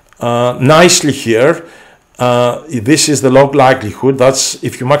notice nicely here, this is the log likelihood. That's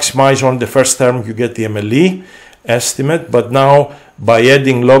if you maximize on the first term, you get the MLE estimate, but now by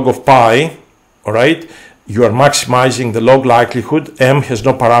adding log of pi, all right, you are maximizing the log likelihood. M has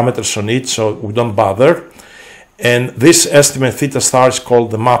no parameters on it, so we don't bother. And this estimate theta star is called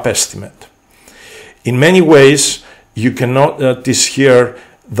the map estimate. In many ways, you can notice here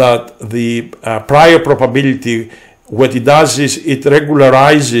that the prior probability, what it does is it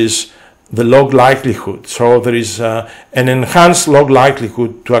regularizes the log likelihood. So there is an enhanced log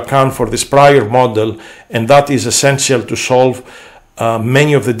likelihood to account for this prior model, and that is essential to solve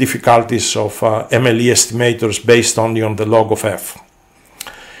many of the difficulties of MLE estimators based only on the log of f.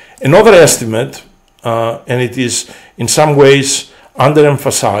 Another estimate, and it is in some ways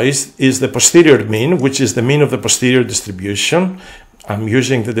underemphasized, is the posterior mean, which is the mean of the posterior distribution. I'm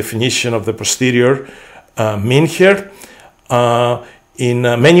using the definition of the posterior mean here. In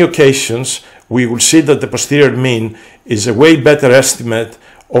many occasions, we will see that the posterior mean is a way better estimate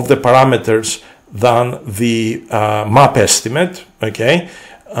of the parameters than the map estimate. Okay,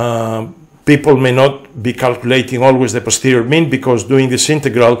 people may not be calculating always the posterior mean because doing this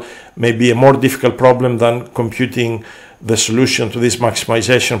integral may be a more difficult problem than computing the solution to this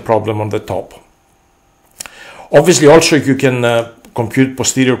maximization problem on the top. Obviously, also you can compute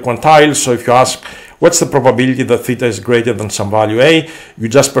posterior quantiles. So if you ask what's the probability that theta is greater than some value a, you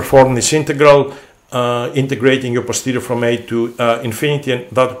just perform this integral, integrating your posterior from a to infinity, and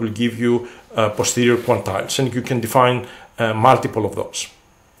that will give you posterior quantiles, and you can define multiple of those.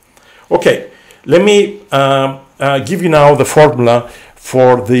 Okay, let me give you now the formula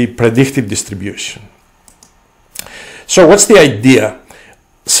for the predictive distribution. So what's the idea?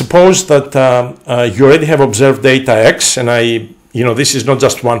 Suppose that you already have observed data x, and this is not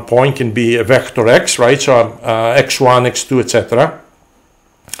just one point, can be a vector x, right? So x1, x2, etc.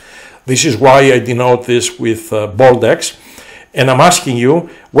 This is why I denote this with bold x. And I'm asking you,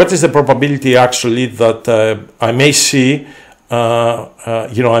 what is the probability actually that I may see,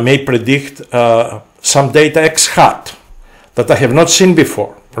 I may predict some data x hat that I have not seen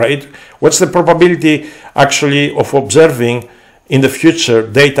before, right? What's the probability actually of observing in the future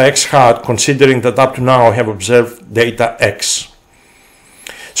data x hat, considering that up to now I have observed data x?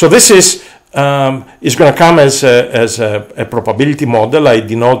 So this is going to come as a probability model. I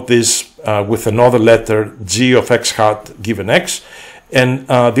denote this with another letter g of x hat given x. And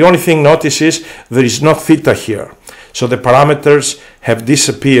the only thing notice is there is no theta here. So the parameters have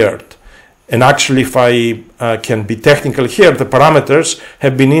disappeared. And actually, if I can be technical here, the parameters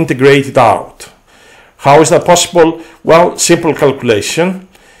have been integrated out. How is that possible? Well, simple calculation.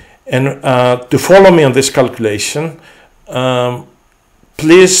 And to follow me on this calculation,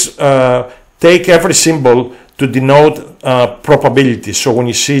 please take every symbol to denote probability. So when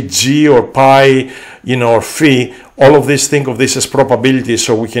you see g or pi, or phi, all of this, think of this as probability,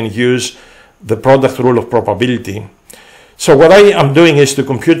 so we can use the product rule of probability. So what I am doing is to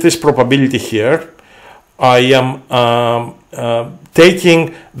compute this probability here. I am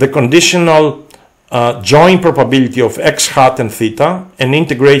taking the conditional join probability of x hat and theta and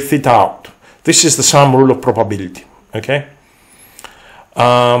integrate theta out. This is the sum rule of probability. Okay.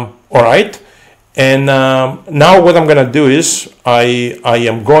 All right. And now what I'm going to do is I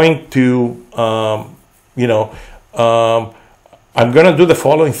am going to, I'm going to do the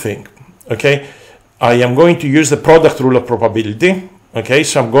following thing. Okay. I am going to use the product rule of probability. Okay.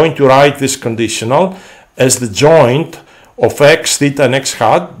 So I'm going to write this conditional as the joint of x, theta, and x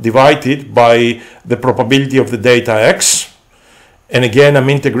hat divided by the probability of the data x. And again, I'm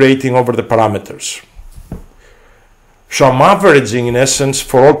integrating over the parameters. So I'm averaging, in essence,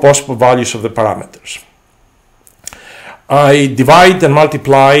 for all possible values of the parameters. I divide and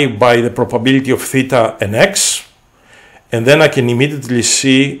multiply by the probability of theta and x, and then I can immediately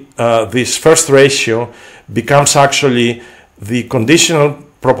see this first ratio becomes actually the conditional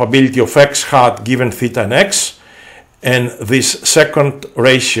probability of x hat given theta and x, and this second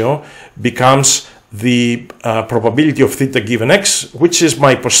ratio becomes the probability of theta given x, which is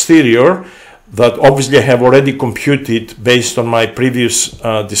my posterior, that obviously I have already computed based on my previous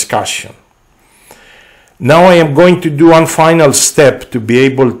discussion. Now I am going to do one final step to be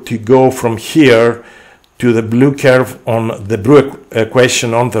able to go from here to the blue curve on the blue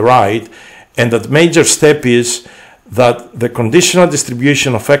equation on the right, and that major step is that the conditional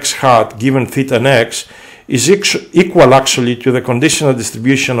distribution of x hat given theta and x is equal actually to the conditional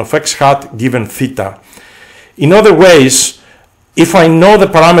distribution of x hat given theta. In other ways, if I know the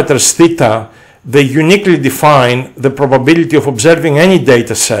parameters theta, they uniquely define the probability of observing any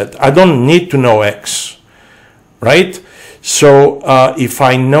data set. I don't need to know x, right? So if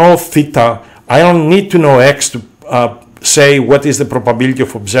I know theta, I don't need to know x to say what is the probability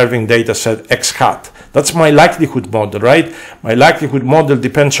of observing data set x hat. That's my likelihood model, right? My likelihood model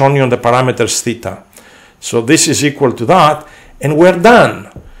depends only on the parameters theta. So this is equal to that, and we're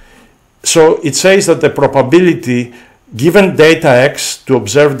done. So it says that the probability given data x to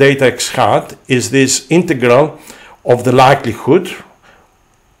observe data x hat is this integral of the likelihood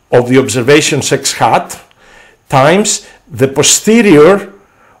of the observations x hat times the posterior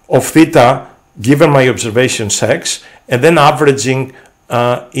of theta given my observations x, and then averaging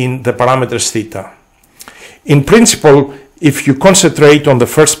in the parameters theta. In principle, if you concentrate on the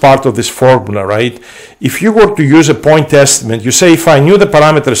first part of this formula, right? If you were to use a point estimate, you say, if I knew the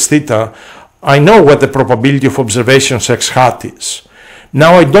parameters theta, I know what the probability of observations x hat is.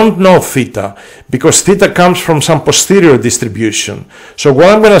 Now I don't know theta, because theta comes from some posterior distribution. So what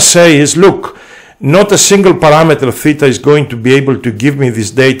I'm going to say is, look, not a single parameter theta is going to be able to give me this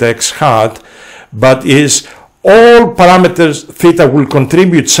data x hat, but is all parameters theta will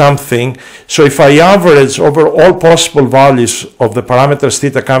contribute something. So if I average over all possible values of the parameters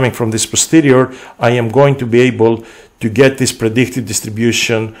theta coming from this posterior, I am going to be able to get this predictive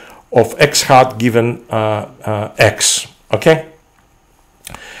distribution of x hat given x. Okay?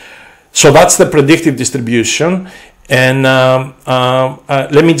 So that's the predictive distribution. And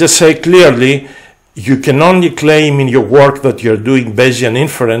let me just say clearly, you can only claim in your work that you're doing Bayesian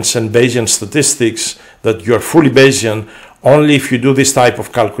inference and Bayesian statistics, that you're fully Bayesian, only if you do this type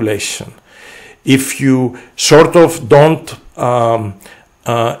of calculation. If you sort of don't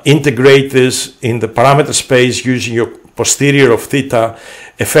integrate this in the parameter space using your posterior of theta,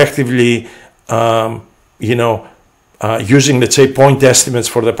 effectively, using, let's say, point estimates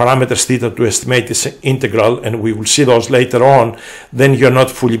for the parameters theta to estimate this integral, and we will see those later on, then you're not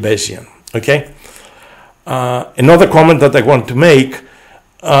fully Bayesian. Okay? Another comment that I want to make,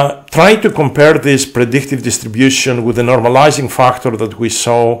 try to compare this predictive distribution with the normalizing factor that we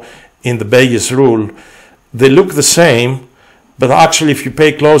saw in the Bayes rule. They look the same, but actually if you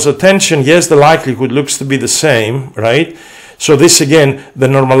pay close attention, yes, the likelihood looks to be the same, right? So this again, the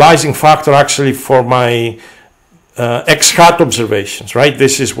normalizing factor actually for my x hat observations, right?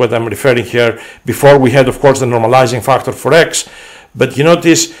 This is what I'm referring here. Before we had, of course, the normalizing factor for x, but you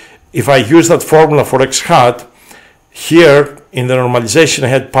notice if I use that formula for x hat, here in the normalization I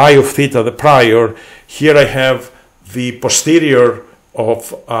had pi of theta, the prior. Here I have the posterior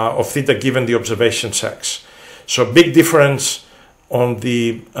of theta given the observations x. So big difference on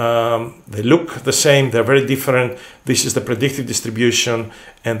the, they look the same, they're very different. This is the predictive distribution,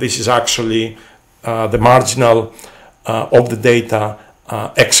 and this is actually the marginal of the data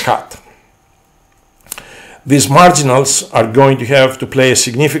x hat. These marginals are going to have to play a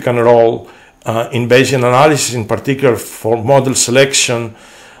significant role in Bayesian analysis, in particular for model selection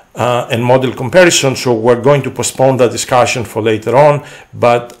and model comparison. So we're going to postpone that discussion for later on,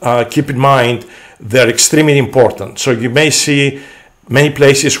 but keep in mind they're extremely important. So you may see many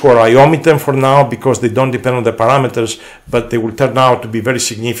places where I omit them for now because they don't depend on the parameters, but they will turn out to be very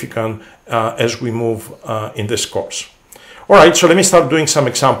significant as we move in this course. All right, so let me start doing some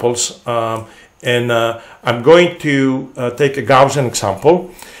examples. I'm going to take a Gaussian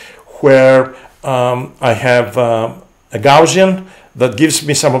example where I have a Gaussian that gives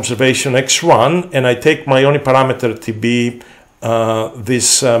me some observation x1, and I take my only parameter to be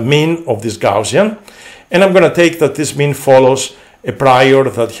this mean of this Gaussian, and I'm going to take that this mean follows a prior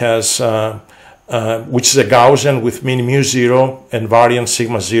that has, which is a Gaussian with mean mu0 and variance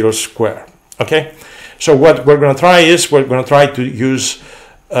sigma 0 square. Okay, so what we're going to try is we're going to try to use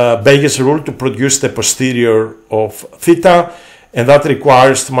Bayes rule to produce the posterior of theta, and that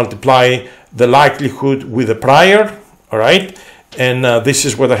requires to multiply the likelihood with the prior. All right, and this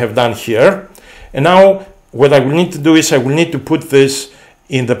is what I have done here. And now what I will need to do is I will need to put this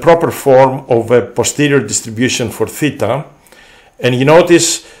in the proper form of a posterior distribution for theta. And you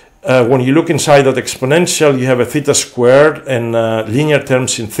notice when you look inside that exponential, you have a theta squared and linear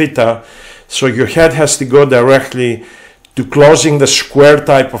terms in theta. So your head has to go directly to closing the square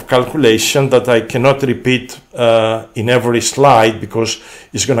type of calculation that I cannot repeat in every slide because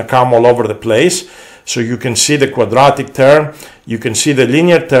it's going to come all over the place. So you can see the quadratic term, you can see the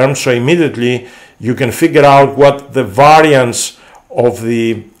linear term, so immediately you can figure out what the variance of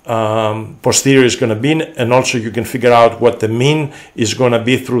the posterior is going to be, and also you can figure out what the mean is going to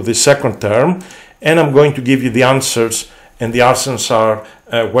be through the second term. And I'm going to give you the answers, and the answers are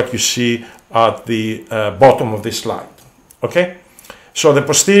what you see at the bottom of this slide. Okay, so the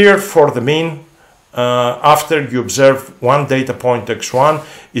posterior for the mean after you observe one data point x1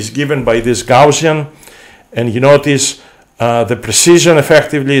 is given by this Gaussian, and you notice the precision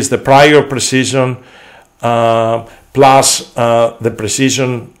effectively is the prior precision plus the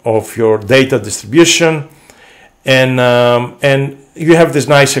precision of your data distribution, and you have this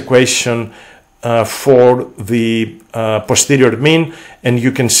nice equation for the posterior mean, and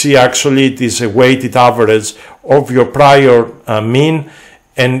you can see actually it is a weighted average of your prior mean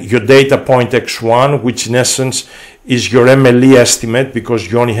and your data point x1, which in essence is your MLE estimate because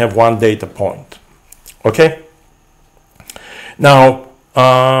you only have one data point. Okay, now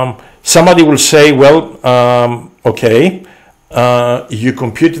somebody will say, well, okay, you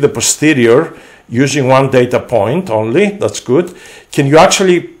computed the posterior, using one data point only, that's good, can you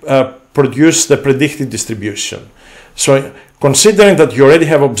actually produce the predictive distribution? So considering that you already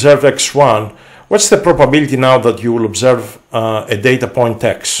have observed x1, what's the probability now that you will observe a data point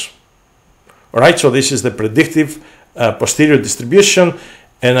x? All right, so this is the predictive posterior distribution,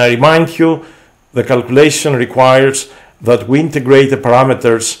 and I remind you the calculation requires that we integrate the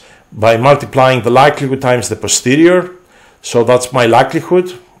parameters by multiplying the likelihood times the posterior. So that's my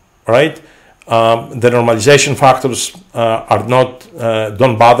likelihood, right? The normalization factors are not,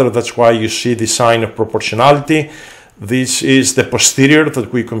 don't bother. That's why you see the sign of proportionality. This is the posterior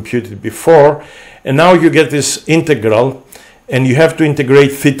that we computed before. And now you get this integral, and you have to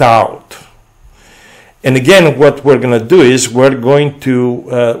integrate theta out. And again, what we're going to do is we're going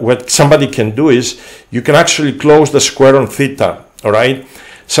to, what somebody can do is you can actually close the square on theta, all right?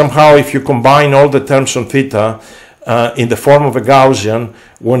 Somehow, if you combine all the terms on theta in the form of a Gaussian,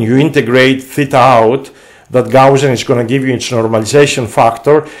 when you integrate theta out, that Gaussian is going to give you its normalization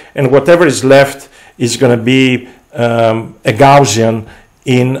factor, and whatever is left is going to be a Gaussian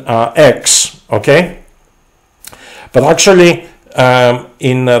in x, okay? But actually,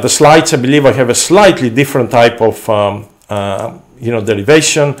 in the slides, I believe I have a slightly different type of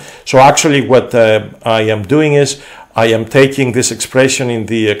derivation. So actually what I am doing is I am taking this expression in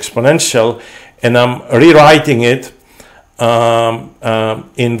the exponential and I'm rewriting it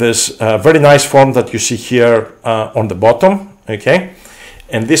in this very nice form that you see here on the bottom, okay?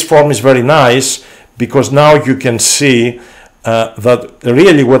 And this form is very nice because now you can see that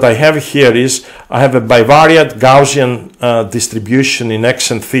really what I have here is I have a bivariate Gaussian distribution in x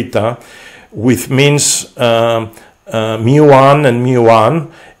and theta with means mu1 and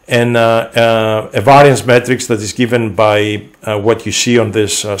mu1 and a variance matrix that is given by what you see on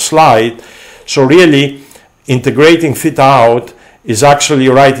this slide. So really integrating theta out is actually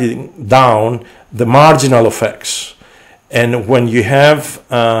writing down the marginal of x. And when you have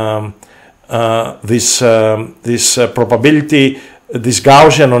this probability, this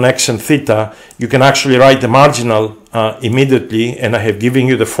Gaussian on x and theta, you can actually write the marginal immediately, and I have given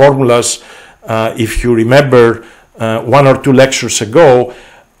you the formulas. If you remember 1 or 2 lectures ago,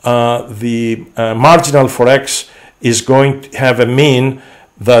 the marginal for x is going to have a mean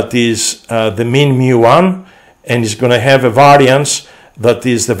that is the mean mu1, and is going to have a variance that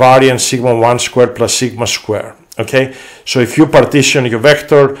is the variance sigma 1 squared plus sigma squared. Okay, so if you partition your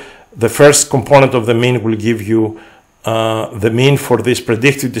vector, the first component of the mean will give you the mean for this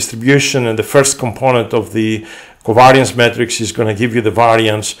predictive distribution, and the first component of the covariance matrix is going to give you the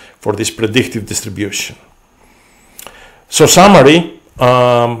variance for this predictive distribution. So summary,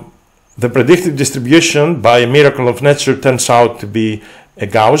 the predictive distribution by a miracle of nature turns out to be a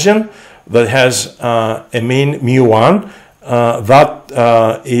Gaussian that has a mean mu1,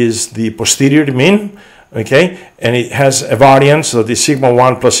 that is the posterior mean. Okay, and it has a variance that is sigma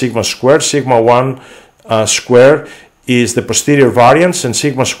 1 plus sigma squared. Sigma 1 squared is the posterior variance, and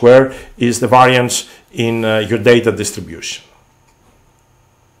sigma squared is the variance in your data distribution.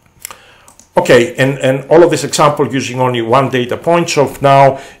 Okay, and all of this example using only one data point. So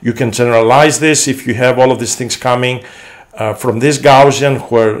now you can generalize this if you have all of these things coming from this Gaussian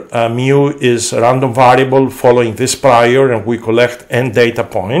where mu is a random variable following this prior, and we collect n data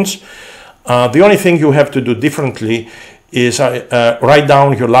points. The only thing you have to do differently is write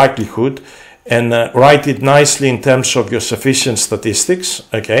down your likelihood and write it nicely in terms of your sufficient statistics,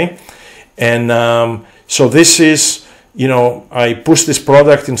 okay? And so this is, you know, I push this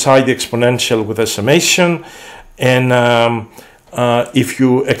product inside the exponential with a summation, and if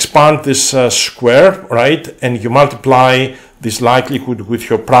you expand this square, right, and you multiply this likelihood with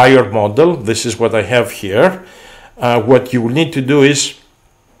your prior model, this is what I have here. What you will need to do is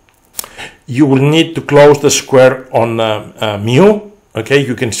you will need to close the square on mu. Okay,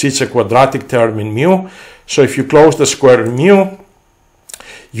 you can see it's a quadratic term in mu. So if you close the square in mu,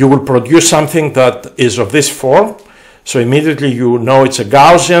 you will produce something that is of this form. So immediately you know it's a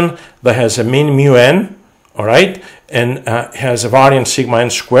Gaussian that has a mean mu n, all right, and has a variance sigma n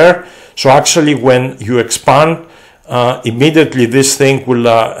squared. So actually when you expand, immediately this thing will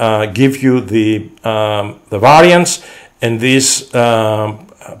give you the variance, and this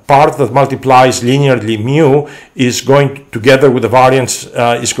part that multiplies linearly mu is going together with the variance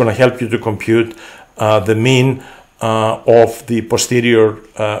is going to help you to compute the mean of the posterior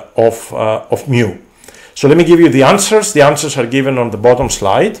of mu. So let me give you the answers. The answers are given on the bottom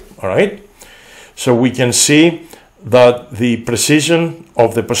slide. All right. So we can see that the precision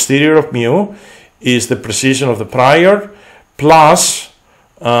of the posterior of mu is the precision of the prior plus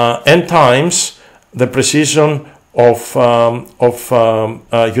n times the precision of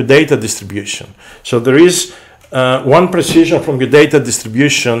your data distribution. So there is one precision from your data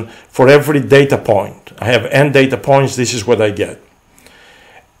distribution for every data point. I have n data points, this is what I get.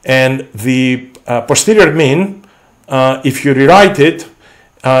 And the posterior mean, if you rewrite it,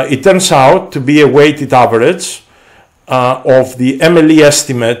 it turns out to be a weighted average of the MLE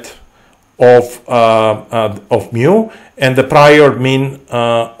estimate of mu and the prior mean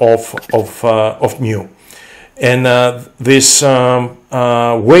of mu. And these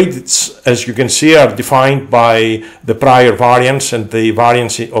weights, as you can see, are defined by the prior variance and the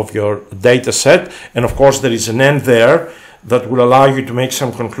variance of your data set. And of course, there is an n there that will allow you to make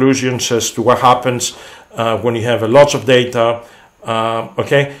some conclusions as to what happens when you have lots of data.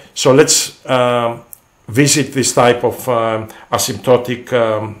 Okay, so let's visit this type of asymptotic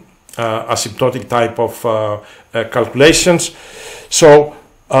type of calculations. So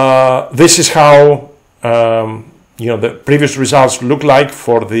this is how the previous results look like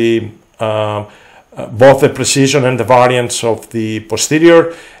for the both the precision and the variance of the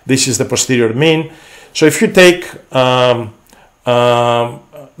posterior. This is the posterior mean. So if you take we're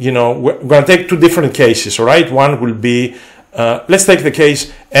going to take two different cases, all right? One will be let's take the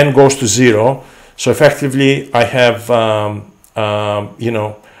case n goes to 0. So effectively I have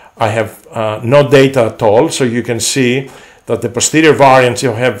I have no data at all. So you can see that the posterior variance,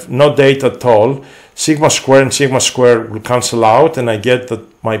 you have no data at all. Sigma square and sigma square will cancel out, and I get that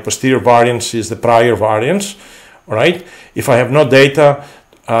my posterior variance is the prior variance. All right. If I have no data,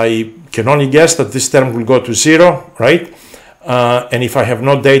 I can only guess that this term will go to 0, right? And if I have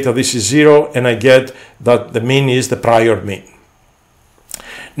no data, this is 0, and I get that the mean is the prior mean.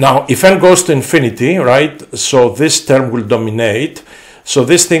 Now, if n goes to infinity, right, so this term will dominate. So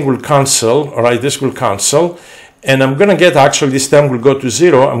this thing will cancel, all right, this will cancel. And I'm going to get, actually, this term will go to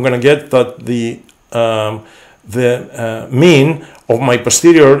 0. I'm going to get that the mean of my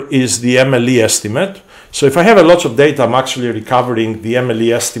posterior is the MLE estimate. So if I have a lot of data, I'm actually recovering the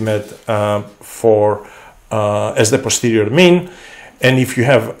MLE estimate for as the posterior mean. And if you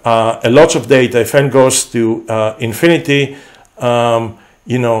have a lot of data, if n goes to infinity,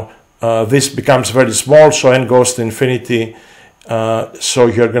 this becomes very small, so n goes to infinity. So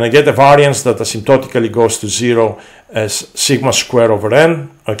you're going to get a variance that asymptotically goes to 0 as sigma square over n,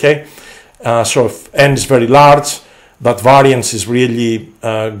 okay? So if n is very large, that variance is really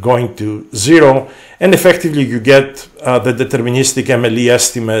going to 0, and effectively you get the deterministic MLE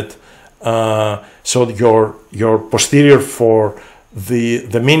estimate. So your posterior for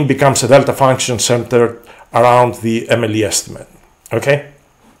the mean becomes a delta function centered around the MLE estimate, okay?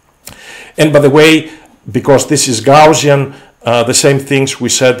 And by the way, because this is Gaussian, the same things we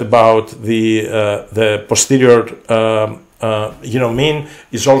said about the posterior mean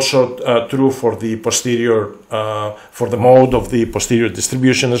is also true for the posterior for the mode of the posterior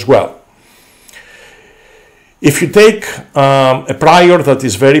distribution as well. If you take a prior that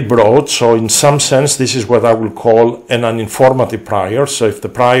is very broad, so in some sense this is what I will call an uninformative prior. So if the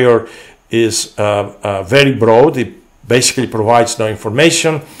prior is very broad, it basically provides no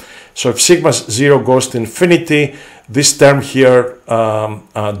information. So if sigma 0 goes to infinity, this term here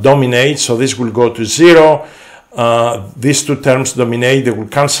dominates, so this will go to 0. These two terms dominate, they will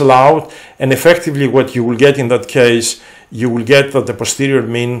cancel out, and effectively what you will get in that case, you will get that the posterior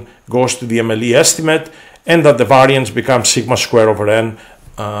mean goes to the MLE estimate, and that the variance becomes sigma square over n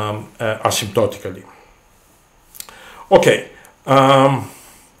asymptotically. Okay,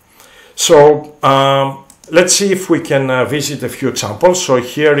 let's see if we can visit a few examples. So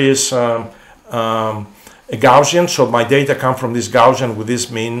here is a Gaussian, so my data come from this Gaussian with this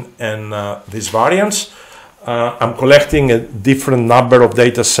mean and this variance. I'm collecting a different number of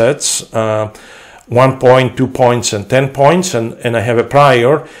data sets, 1 point, 2 points, and 10 points, and I have a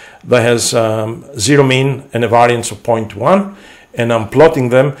prior that has 0 mean and a variance of 0.1, and I'm plotting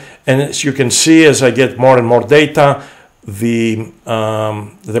them. And as you can see, as I get more and more data, the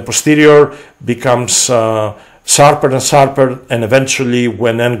posterior becomes sharper and sharper, and eventually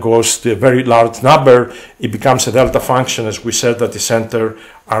when n goes to a very large number, it becomes a delta function, as we said, that is centered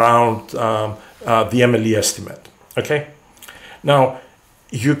around the MLE estimate. Okay, now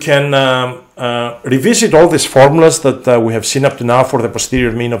you can revisit all these formulas that we have seen up to now for the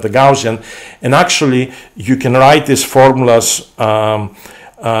posterior mean of the Gaussian, and actually you can write these formulas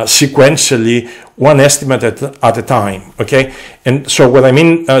sequentially, one estimate at a time. Okay, and so what I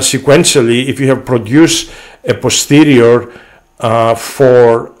mean sequentially, if you have produced a posterior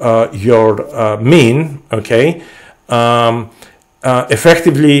for your mean, okay,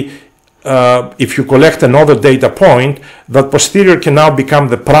 effectively if you collect another data point, that posterior can now become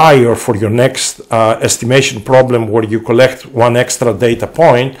the prior for your next estimation problem where you collect one extra data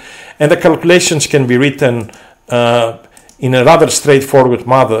point, and the calculations can be written in a rather straightforward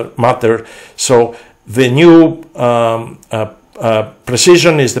matter. So the new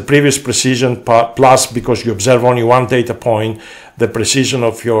precision is the previous precision plus, because you observe only one data point, the precision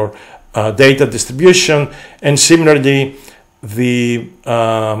of your data distribution, and similarly the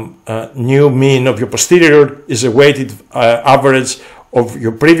new mean of your posterior is a weighted average of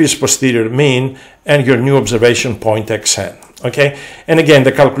your previous posterior mean and your new observation point xn. Okay, and again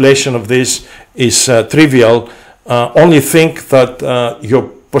the calculation of this is trivial. Only think that your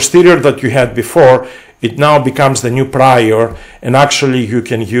posterior that you had before, it now becomes the new prior, and actually you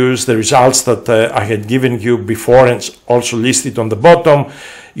can use the results that I had given you before and also listed on the bottom.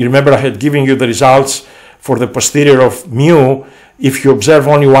 You remember I had given you the results for the posterior of mu if you observe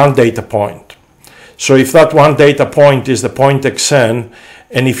only one data point. So if that one data point is the point xn,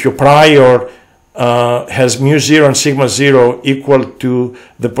 and if your prior has mu 0 and sigma 0 equal to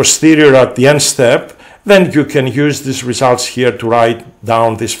the posterior at the end step, then you can use these results here to write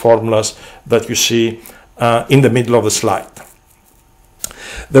down these formulas that you see in the middle of the slide.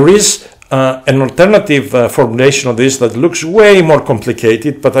 There is an alternative formulation of this that looks way more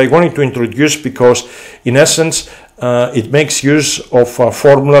complicated, but I wanted to introduce because in essence it makes use of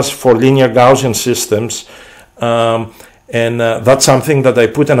formulas for linear Gaussian systems, and that's something that I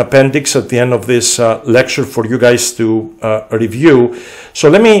put an appendix at the end of this lecture for you guys to review. So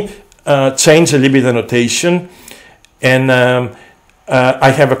let me change a little bit the notation, and I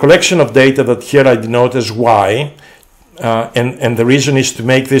have a collection of data that here I denote as y, and the reason is to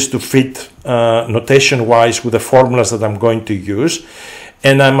make this to fit notation wise with the formulas that I'm going to use.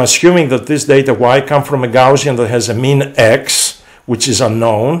 And I'm assuming that this data y come from a Gaussian that has a mean x, which is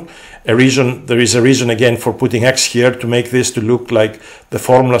unknown. There is a reason again for putting x here to make this to look like the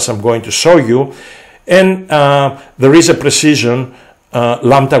formulas I'm going to show you. And there is a precision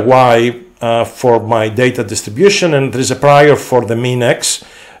lambda y for my data distribution, and there is a prior for the mean x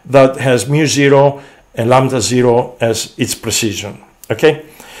that has mu 0 and lambda 0 as its precision. Okay,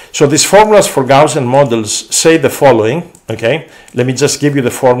 so these formulas for Gaussian models say the following. Okay, let me just give you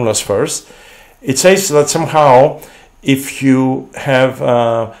the formulas first. It says that somehow if you have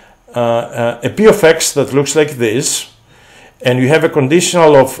a p of x that looks like this, and you have a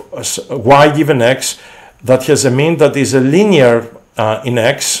conditional of y given x that has a mean that is a linear in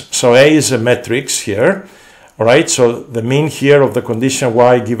x, so A is a matrix here, all right, so the mean here of the condition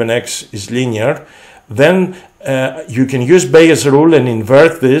y given x is linear, then you can use Bayes' rule and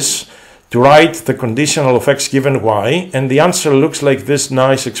invert this to write the conditional of x given y, and the answer looks like this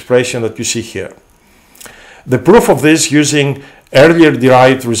nice expression that you see here. The proof of this using earlier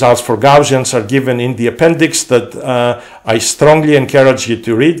derived results for Gaussians are given in the appendix that I strongly encourage you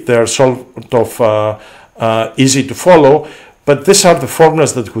to read. They are sort of easy to follow. But these are the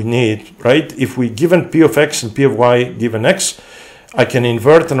formulas that we need, right? If we given p of x and p of y given x, I can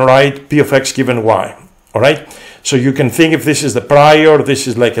invert and write p of x given y, all right? So you can think if this is the prior, this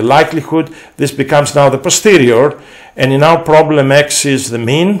is like a likelihood, this becomes now the posterior, and in our problem x is the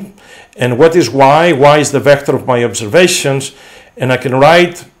mean, and what is y? Y is the vector of my observations, and I can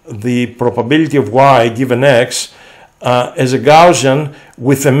write the probability of y given x as a Gaussian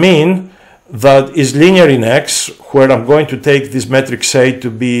with a mean that is linear in x, where I'm going to take this matrix A to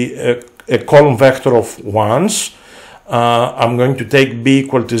be a column vector of 1s. I'm going to take b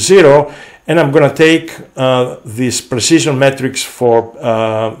equal to 0, and I'm going to take this precision matrix for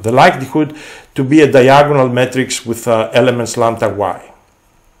the likelihood to be a diagonal matrix with elements lambda y.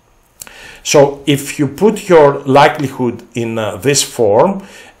 So if you put your likelihood in this form,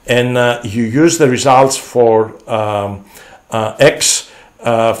 and you use the results for x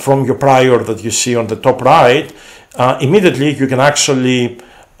from your prior that you see on the top right, immediately you can actually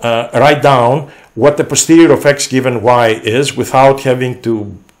write down what the posterior of x given y is without having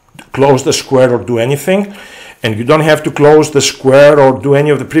to close the square or do anything. And you don't have to close the square or do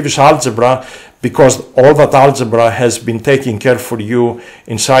any of the previous algebra, because all that algebra has been taken care for you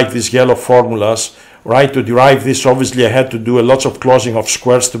inside these yellow formulas, right? To derive this, obviously I had to do a lot of closing of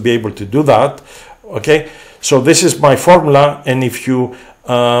squares to be able to do that. Okay, so this is my formula, and if you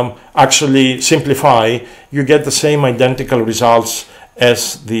actually simplify, you get the same identical results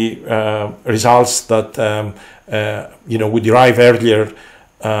as the results that we derived earlier.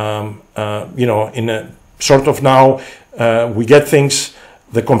 In a sort of now we get things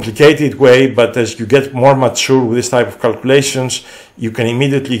the complicated way, but as you get more mature with this type of calculations, you can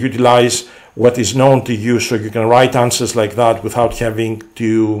immediately utilize what is known to you, so you can write answers like that without having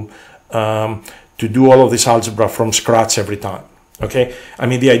to to do all of this algebra from scratch every time. Okay, I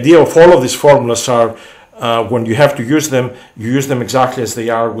mean, the idea of all of these formulas are when you have to use them, you use them exactly as they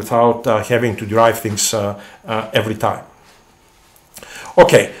are without having to derive things every time.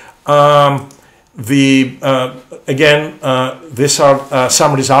 Okay, again, these are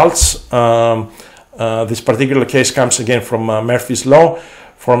some results. This particular case comes again from Murphy's law.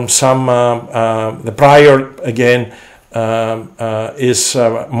 From some, the prior again is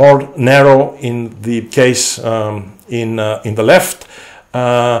more narrow in the case in the left,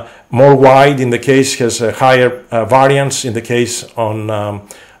 more wide in the case has a higher variance in the case on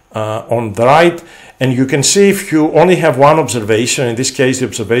the right. And you can see if you only have one observation, in this case the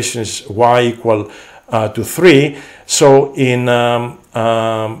observation is y equal to 3. So in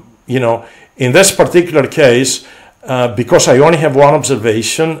you know, in this particular case, because I only have one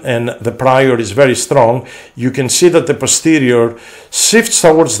observation and the prior is very strong, you can see that the posterior shifts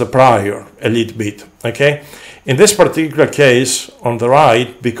towards the prior a little bit. Okay, in this particular case on the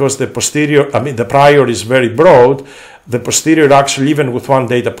right, because the posterior, I mean the prior is very broad, the posterior actually, even with one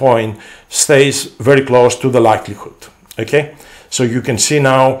data point, stays very close to the likelihood. Okay, so you can see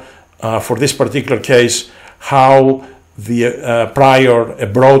now for this particular case how the prior, a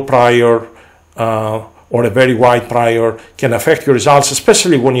broad prior or a very wide prior can affect your results,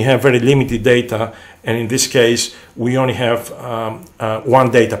 especially when you have very limited data, and in this case we only have one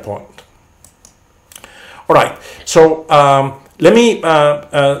data point. All right, so let me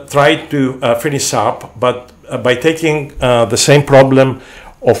try to finish up, but by taking the same problem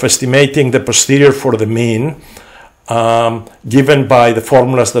of estimating the posterior for the mean, given by the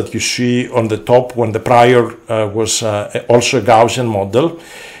formulas that you see on the top when the prior was also a Gaussian model.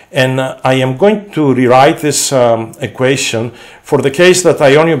 And I am going to rewrite this equation for the case that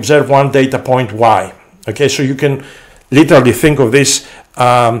I only observe one data point y. Okay, so you can literally think of this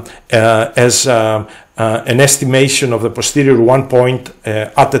as an estimation of the posterior 1 point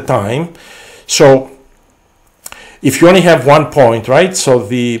at a time. So if you only have 1 point, right? So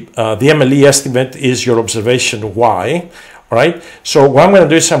the MLE estimate is your observation y, right? So what I'm going to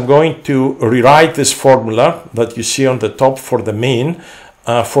do is I'm going to rewrite this formula that you see on the top for the mean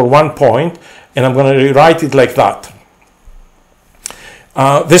for 1 point, and I'm going to rewrite it like that.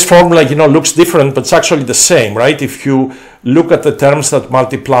 This formula, you know, looks different, but it's actually the same, right? If you look at the terms that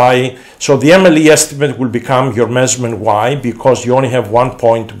multiply, so the MLE estimate will become your measurement y because you only have 1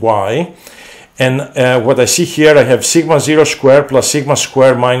 point y. And what I see here, I have sigma 0 square plus sigma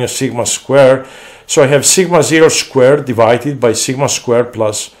square minus sigma square. So I have sigma 0 square divided by sigma square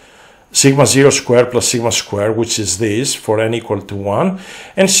plus sigma 0 square plus sigma square, which is this for n equal to 1.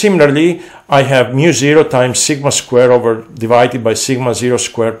 And similarly, I have mu 0 times sigma square over divided by sigma 0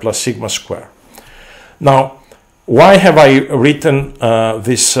 square plus sigma square. Now, why have I written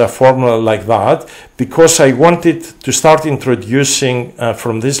this formula like that? Because I wanted to start introducing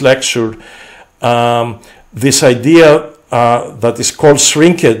from this lecture this idea that is called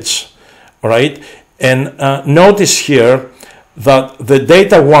shrinkage, right? And notice here that the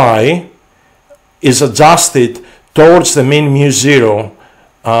data y is adjusted towards the mean mu 0,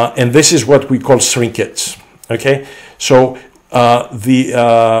 and this is what we call shrinkage. Okay, so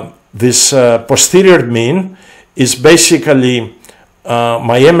this posterior mean is basically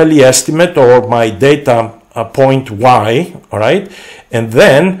my MLE estimate or my data point y, all right, and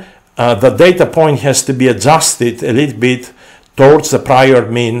then the data point has to be adjusted a little bit towards the prior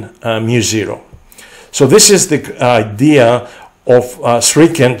mean mu 0. So this is the idea of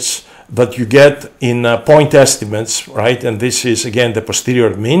shrinkage that you get in point estimates, right? And this is again the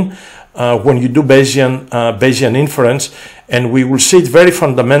posterior mean when you do Bayesian inference, and we will see it very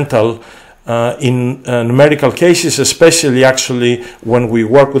fundamental in numerical cases, especially actually when we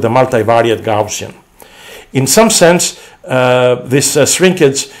work with a multivariate Gaussian. In some sense, this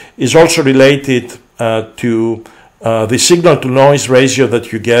shrinkage is also related to the signal-to-noise ratio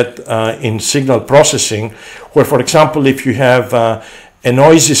that you get in signal processing, where, for example, if you have a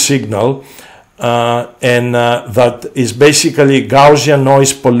noisy signal and that is basically Gaussian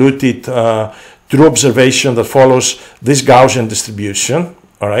noise polluted true observation that follows this Gaussian distribution,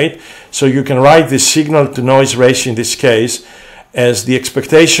 all right? So you can write this signal-to-noise ratio in this case as the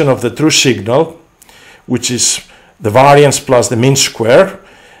expectation of the true signal, which is the variance plus the mean square,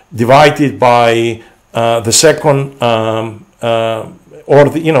 divided by the second, or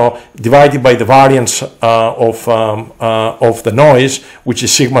the, you know, divided by the variance of the noise, which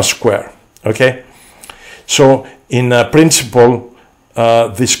is sigma square. Okay, so in principle,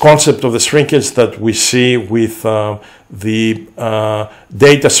 this concept of the shrinkage that we see with the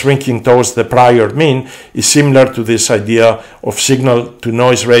data shrinking towards the prior mean is similar to this idea of signal to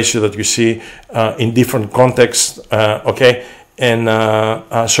noise ratio that you see in different contexts, okay? And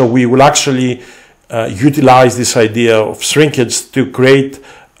so we will actually utilize this idea of shrinkage to create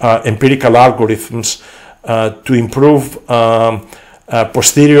empirical algorithms to improve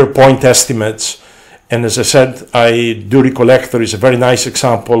posterior point estimates. And as I said, I do recollect there is a very nice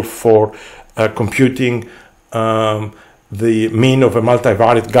example for computing the mean of a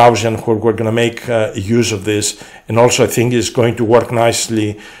multivariate Gaussian where we're going to make use of this. And also I think is going to work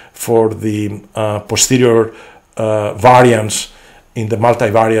nicely for the posterior variance in the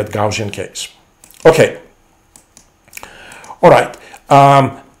multivariate Gaussian case. Okay. All right.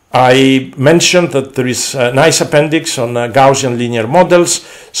 I mentioned that there is a nice appendix on Gaussian linear models.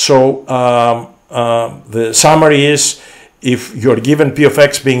 So the summary is, if you're given p of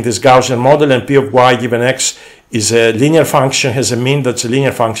x being this Gaussian model and p of y given x is a linear function, has a mean that's a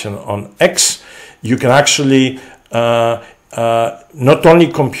linear function on x, you can actually not only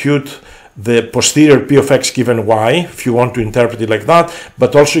compute the posterior p of x given y, if you want to interpret it like that,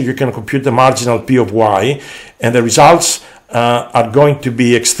 but also you can compute the marginal p of y, and the results are going to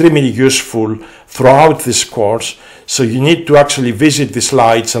be extremely useful throughout this course. So you need to actually visit the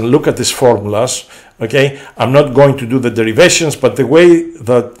slides and look at these formulas. Okay, I'm not going to do the derivations, but the way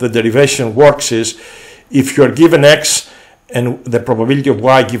that the derivation works is, if you are given x and the probability of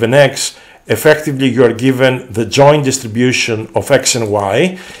y given x, effectively you are given the joint distribution of x and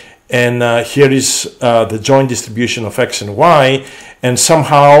y, and here is the joint distribution of x and y, and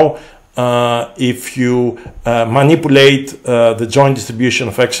somehow if you manipulate the joint distribution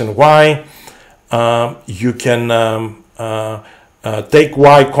of x and y, you can take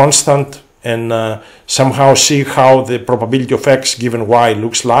y constant and somehow see how the probability of x given y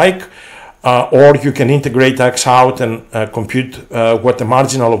looks like, or you can integrate x out and compute what the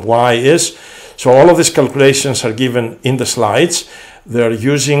marginal of y is. So all of these calculations are given in the slides. They're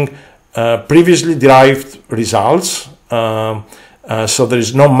using previously derived results, so there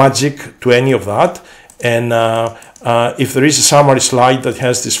is no magic to any of that. And if there is a summary slide that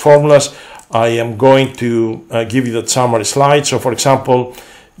has these formulas, I am going to give you that summary slide. So for example,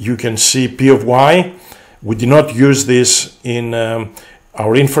 you can see p of y. We did not use this in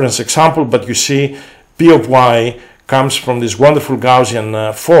our inference example, but you see p of y comes from this wonderful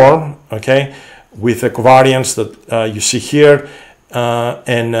Gaussian form, okay, with a covariance that you see here,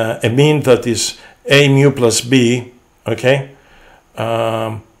 and a mean that is a mu plus b, okay,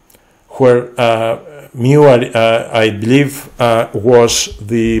 where mu, I believe, was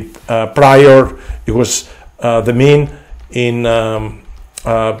the prior, it was the mean in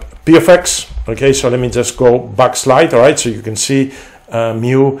p of x. Okay, so let me just go back slide. All right, so you can see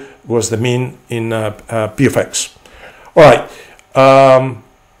mu was the mean in p of x. All right,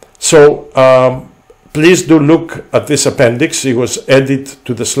 please do look at this appendix. It was added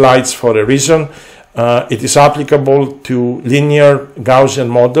to the slides for a reason. It is applicable to linear Gaussian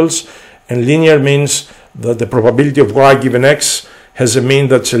models, and linear means that the probability of y given x has a mean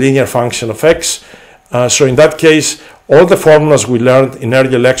that's a linear function of x. So in that case, all the formulas we learned in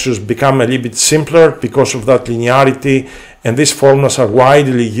earlier lectures become a little bit simpler because of that linearity, and these formulas are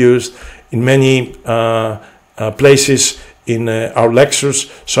widely used in many places in our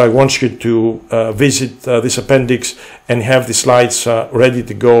lectures. So I want you to visit this appendix and have the slides ready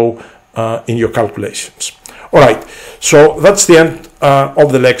to go in your calculations. All right, so that's the end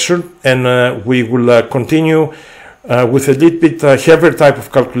of the lecture, and we will continue with a little bit heavier type of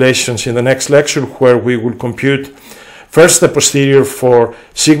calculations in the next lecture, where we will compute first the posterior for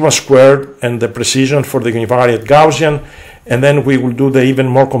sigma squared and the precision for the univariate Gaussian, and then we will do the even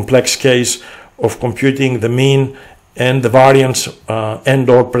more complex case of computing the mean and the variance and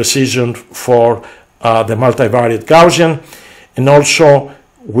or precision for the multivariate Gaussian. And also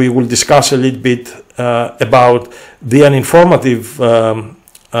we will discuss a little bit about the uninformative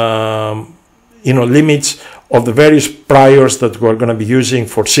limits of the various priors that we're going to be using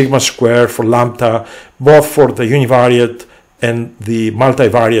for sigma square, for lambda, both for the univariate and the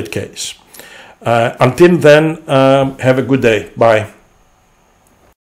multivariate case. Until then, have a good day. Bye.